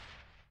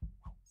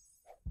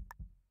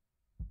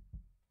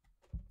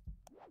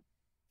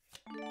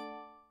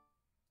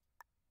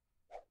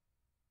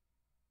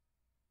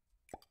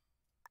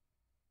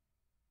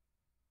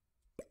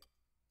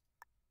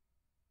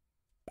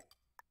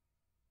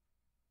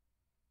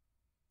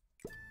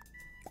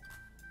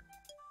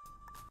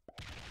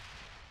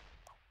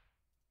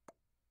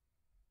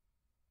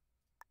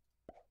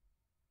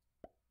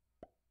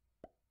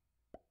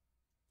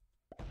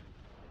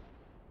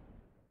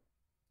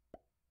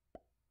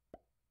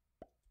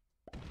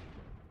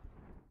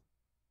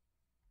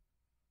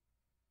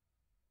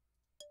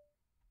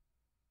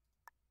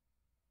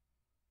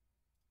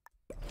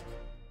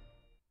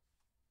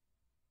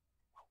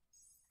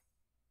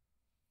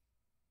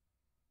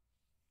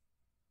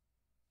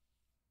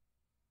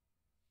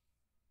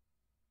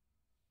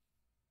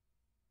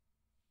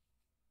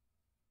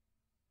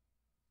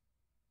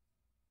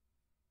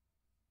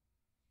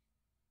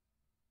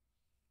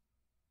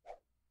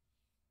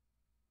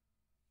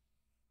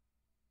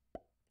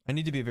 I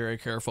need to be very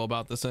careful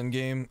about this end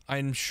game.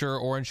 I'm sure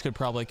orange could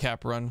probably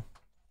cap run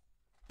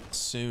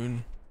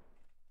soon.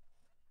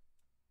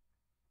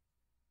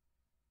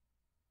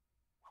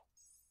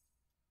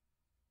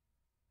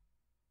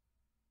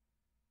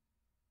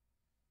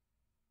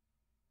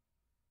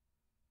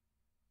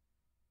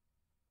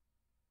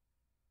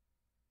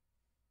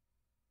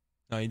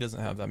 No, he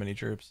doesn't have that many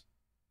troops.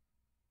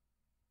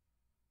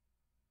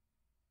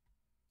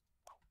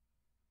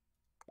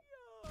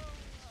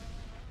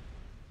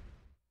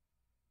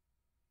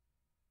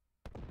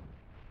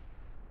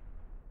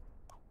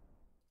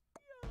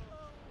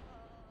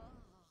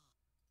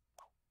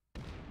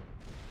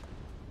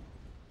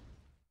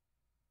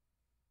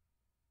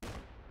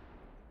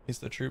 At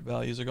least the troop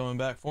values are going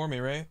back for me,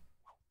 right?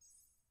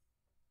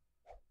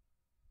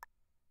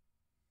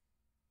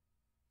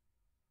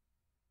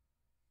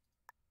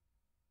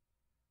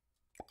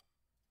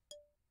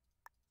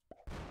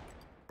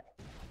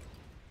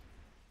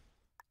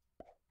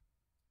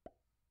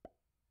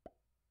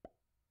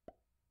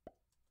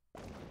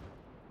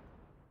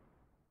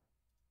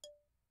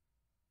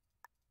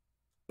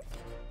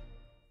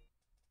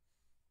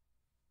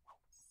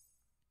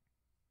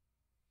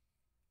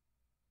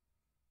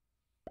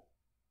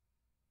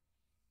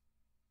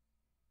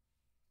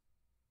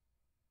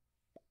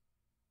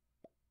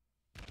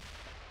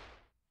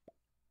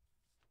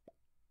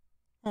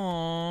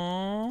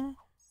 Aww.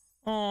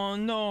 Oh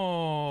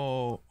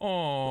no.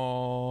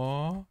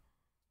 Aww.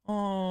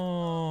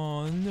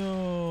 Oh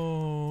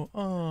no.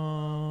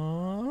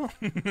 Aww.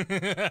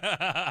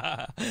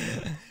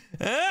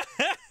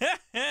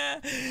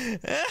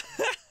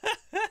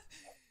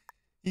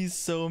 He's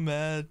so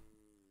mad.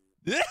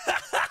 He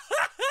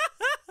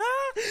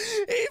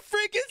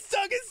freaking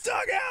stuck his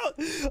tongue out.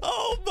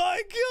 Oh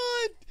my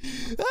god.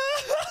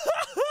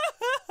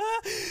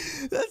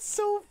 That's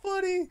so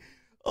funny.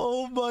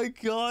 Oh my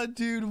god,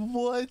 dude.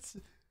 What?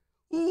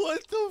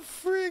 What the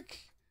frick?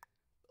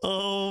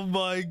 Oh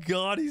my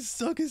god, he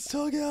stuck his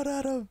tongue out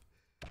at him.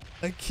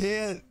 I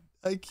can't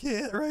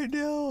right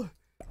now.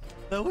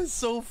 That was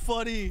so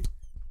funny.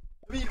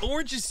 I mean,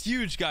 orange is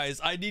huge, guys.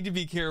 I need to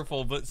be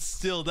careful, but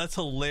still, that's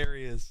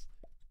hilarious.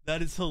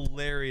 That is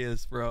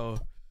hilarious, bro.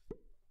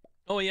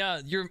 Oh yeah,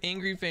 your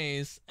angry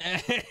face.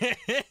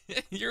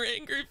 Your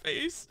angry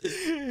face.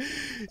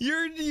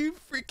 You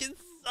freaking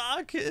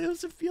suck. It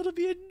does it feel to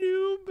be a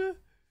noob?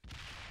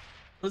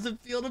 Does it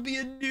feel to be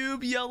a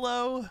noob,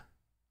 yellow?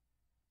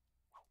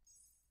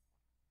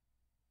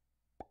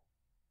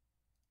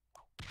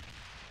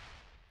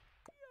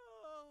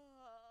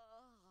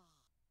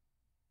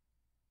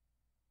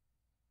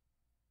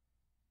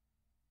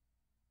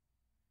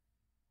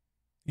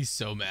 He's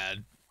so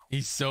mad.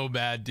 He's so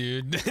mad,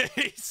 dude.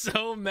 He's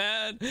so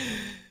mad.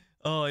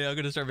 Oh yeah, I'm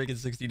gonna start making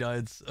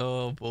 69s.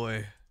 Oh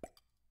boy.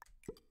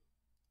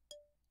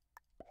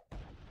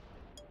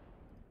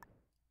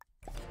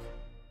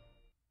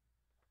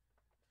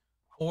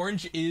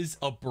 Orange is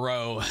a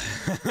bro.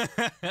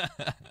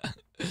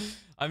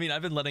 I mean,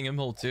 I've been letting him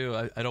hold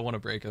too. I don't want to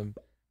break him,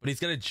 but he's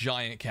got a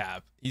giant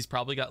cap. He's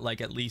probably got like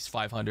at least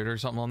 500 or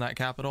something on that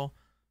capital.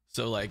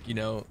 So like, you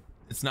know,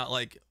 it's not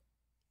like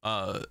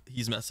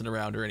he's messing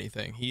around or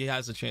anything. He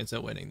has a chance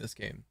at winning this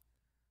game.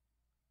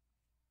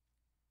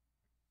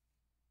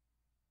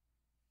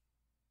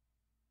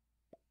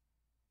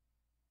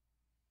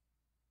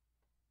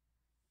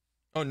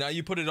 Oh, now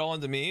you put it all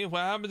into me? What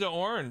happened to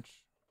orange?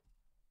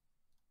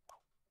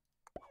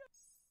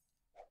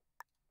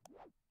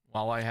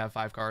 While I have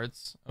 5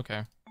 cards.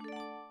 Okay.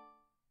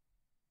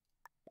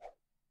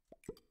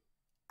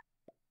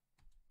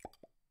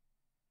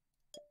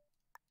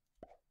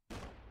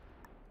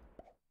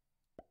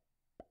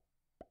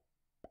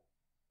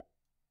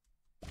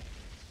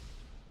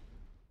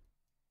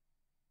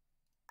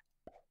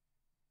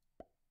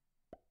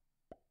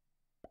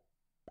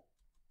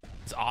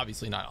 It's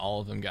obviously not all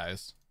of them,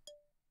 guys.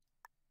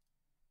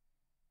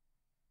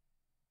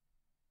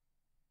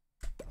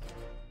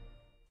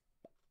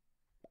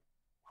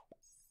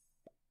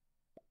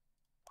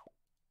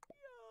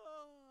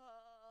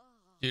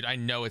 Dude, I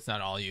know it's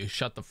not all you.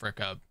 Shut the frick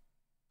up.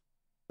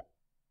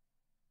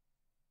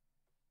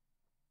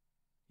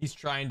 He's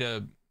trying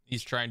to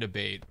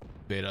bait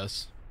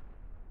us.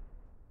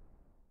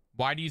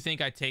 Why do you think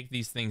I take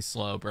these things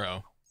slow,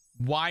 bro?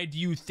 Why do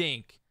you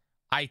think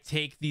I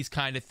take these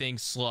kind of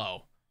things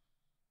slow?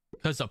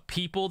 Because of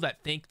people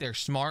that think they're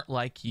smart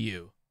like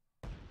you.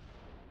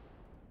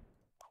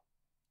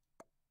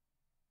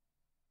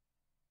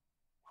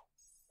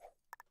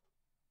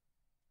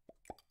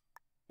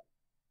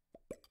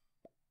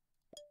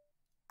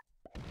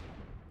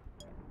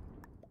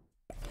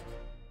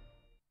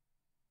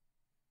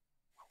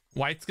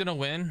 White's gonna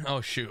win?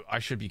 Oh shoot, I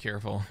should be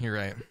careful. You're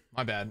right.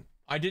 My bad.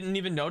 I didn't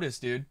even notice,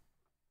 dude.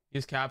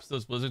 His caps,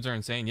 those blizzards are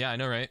insane. Yeah, I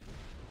know, right?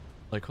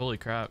 Like, holy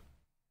crap.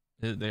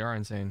 They are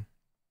insane.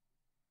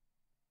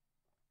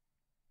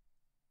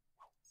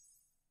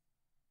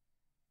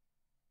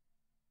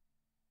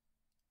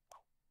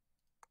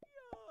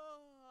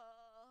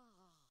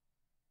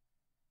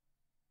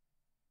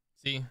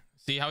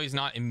 See how he's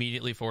not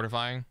immediately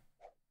fortifying?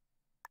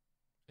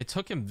 It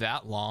took him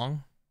that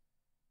long.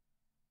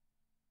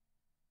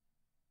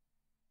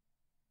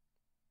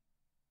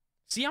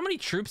 See how many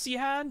troops he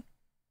had?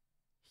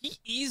 He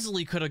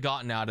easily could have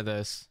gotten out of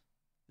this.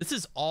 This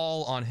is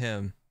all on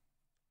him.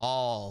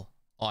 All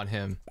on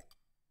him.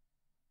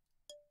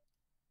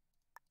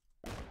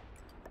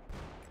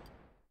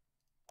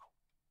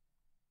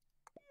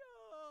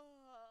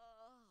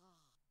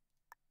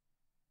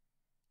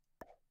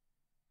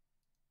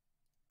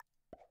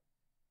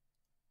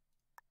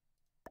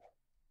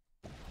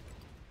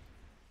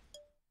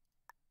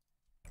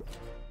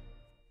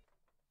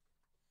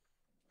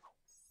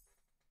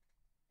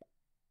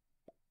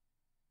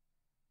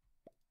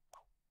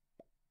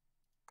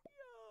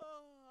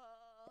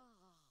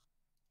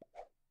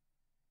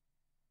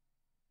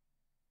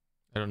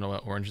 I don't know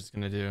what orange is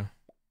gonna do.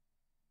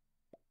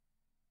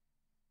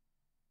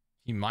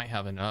 He might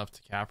have enough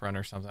to cap run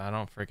or something. I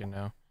don't freaking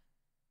know.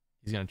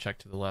 He's gonna check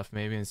to the left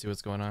maybe and see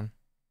what's going on.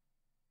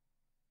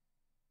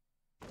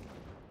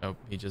 Nope,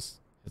 he just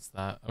hits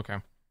that. Okay.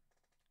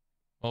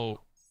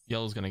 Oh,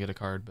 yellow's gonna get a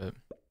card, but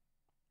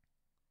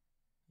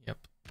yep.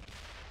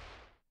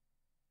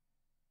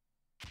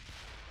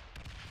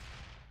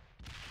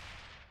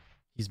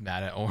 He's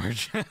mad at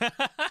orange.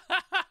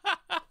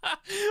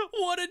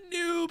 What a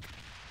noob!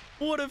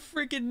 What a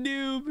freaking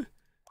noob!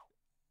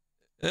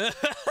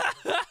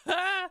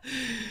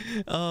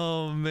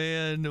 Oh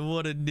man,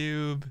 what a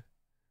noob.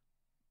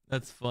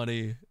 That's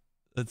funny.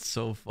 That's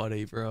so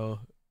funny,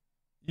 bro.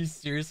 You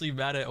seriously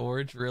mad at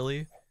orange?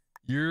 Really?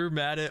 You're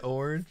mad at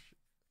orange?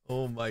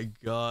 Oh my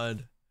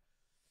god.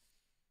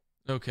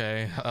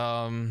 Okay,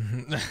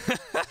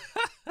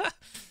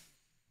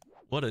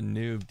 what a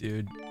noob,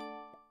 dude.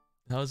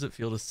 How does it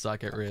feel to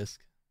suck at Risk?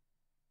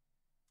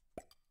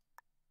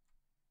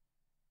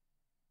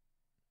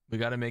 We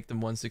gotta make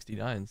them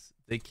 169s.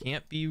 They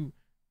can't be,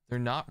 they're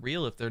not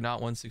real if they're not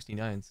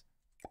 169s.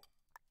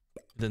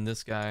 Then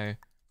this guy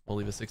will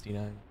leave a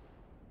 69.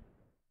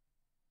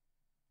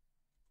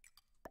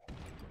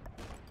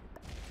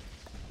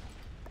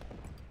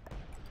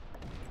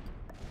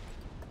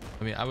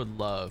 I mean, I would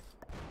love,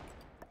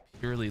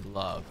 purely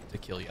love to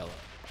kill yellow.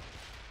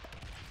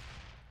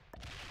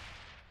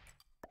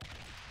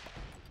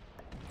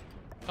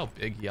 How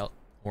big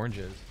orange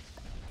is.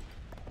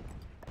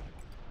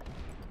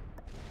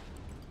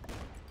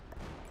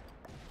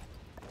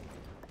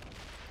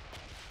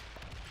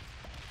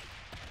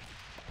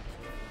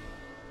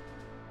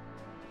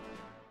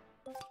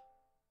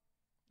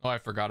 Oh, I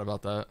forgot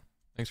about that.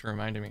 Thanks for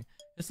reminding me.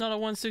 It's not a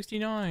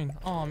 169.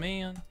 Oh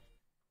man,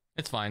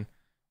 it's fine.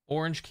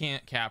 Orange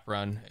can't cap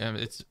run.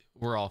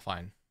 We're all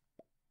fine.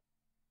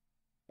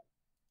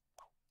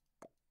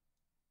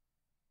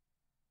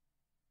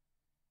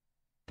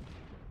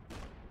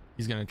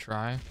 He's gonna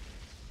try.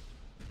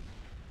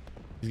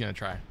 He's gonna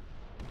try.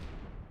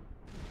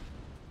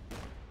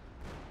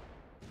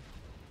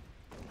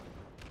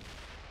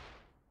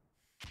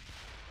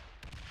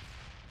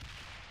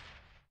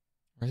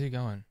 Where's he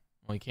going?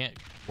 Well, he can't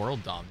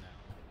world dom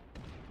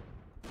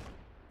now.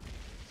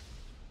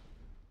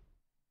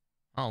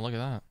 Oh, look at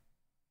that.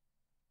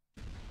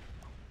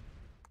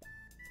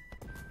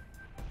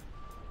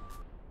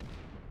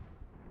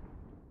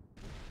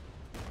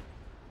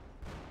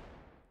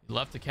 He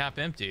left the cap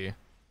empty.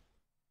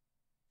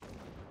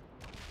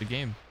 Good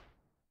game.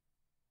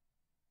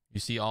 You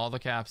see all the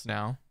caps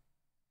now.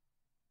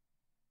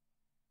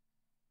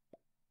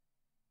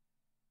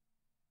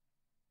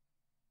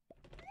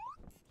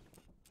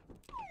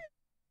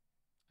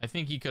 I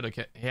think he could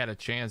have had a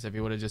chance if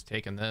he would have just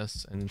taken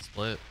this and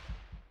split.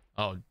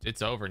 Oh,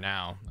 it's over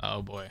now.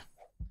 Oh boy.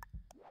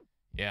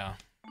 Yeah,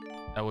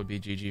 that would be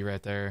GG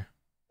right there.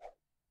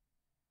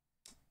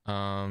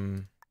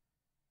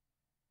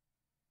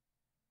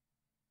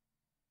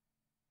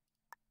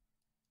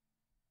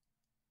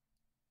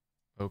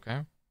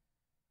 Okay.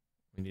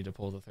 We need to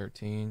pull the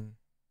 13.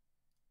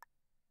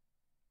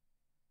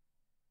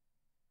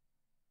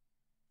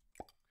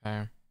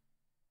 Okay.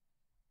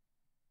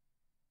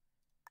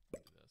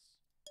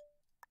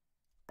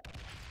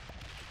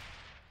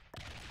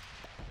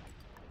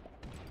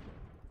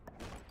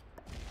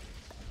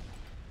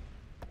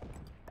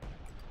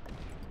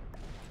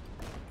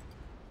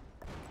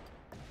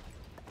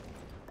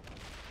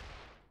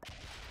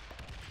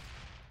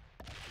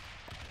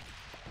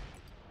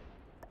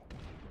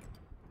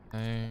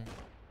 Okay.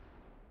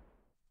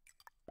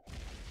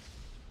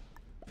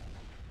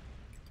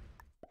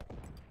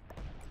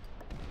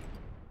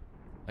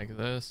 Like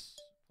this.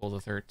 Pull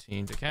the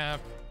 13 to cap.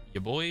 Ya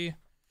boy.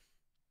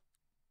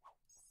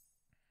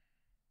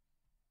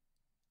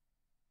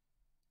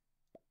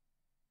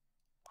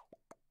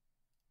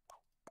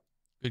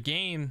 Good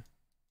game.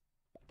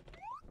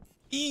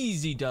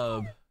 Easy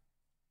dub.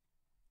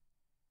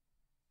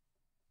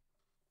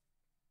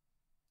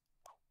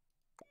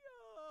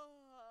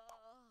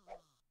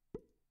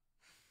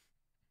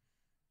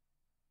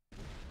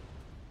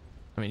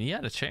 I mean, he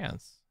had a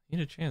chance. He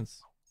had a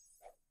chance.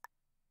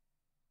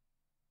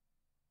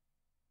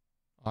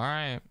 All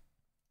right.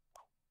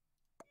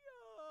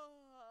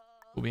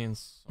 Cool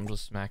beans. I'm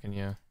just smacking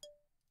you.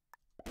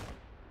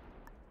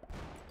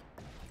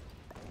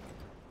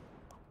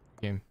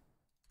 Game.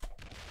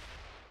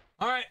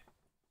 All right.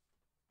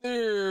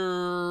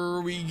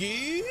 There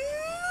we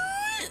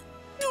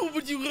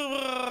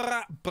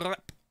go.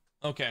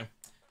 Okay.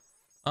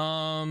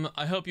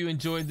 I hope you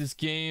enjoyed this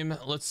game.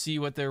 Let's see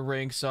what their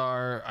ranks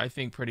are. I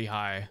think pretty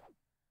high.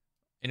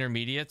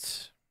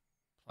 Intermediate.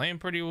 Playing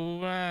pretty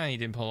well. He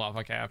didn't pull off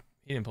a cap.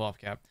 He didn't pull off a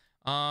cap.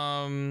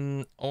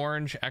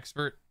 Orange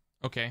expert.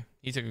 Okay.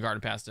 He took a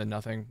guard pass, did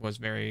nothing. Was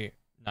very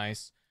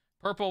nice.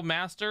 Purple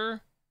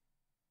master.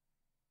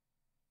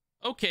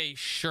 Okay,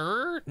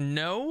 sure.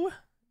 No.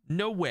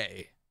 No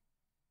way.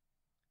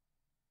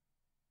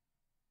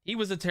 He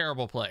was a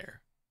terrible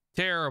player.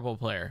 Terrible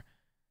player.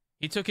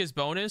 He took his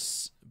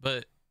bonus,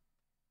 but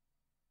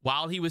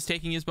while he was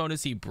taking his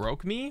bonus, he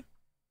broke me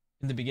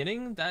in the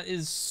beginning. That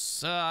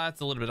is,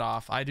 that's a little bit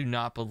off. I do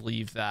not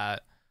believe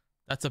that.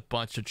 That's a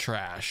bunch of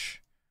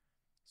trash.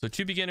 So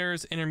 2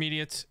 beginners,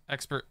 intermediate,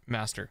 expert,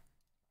 master.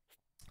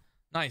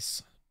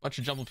 Nice. Bunch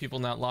of jumbled people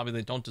in that lobby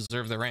that don't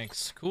deserve their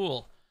ranks.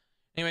 Cool.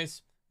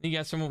 Anyways, thank you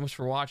guys so much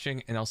for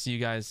watching, and I'll see you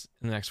guys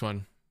in the next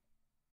one.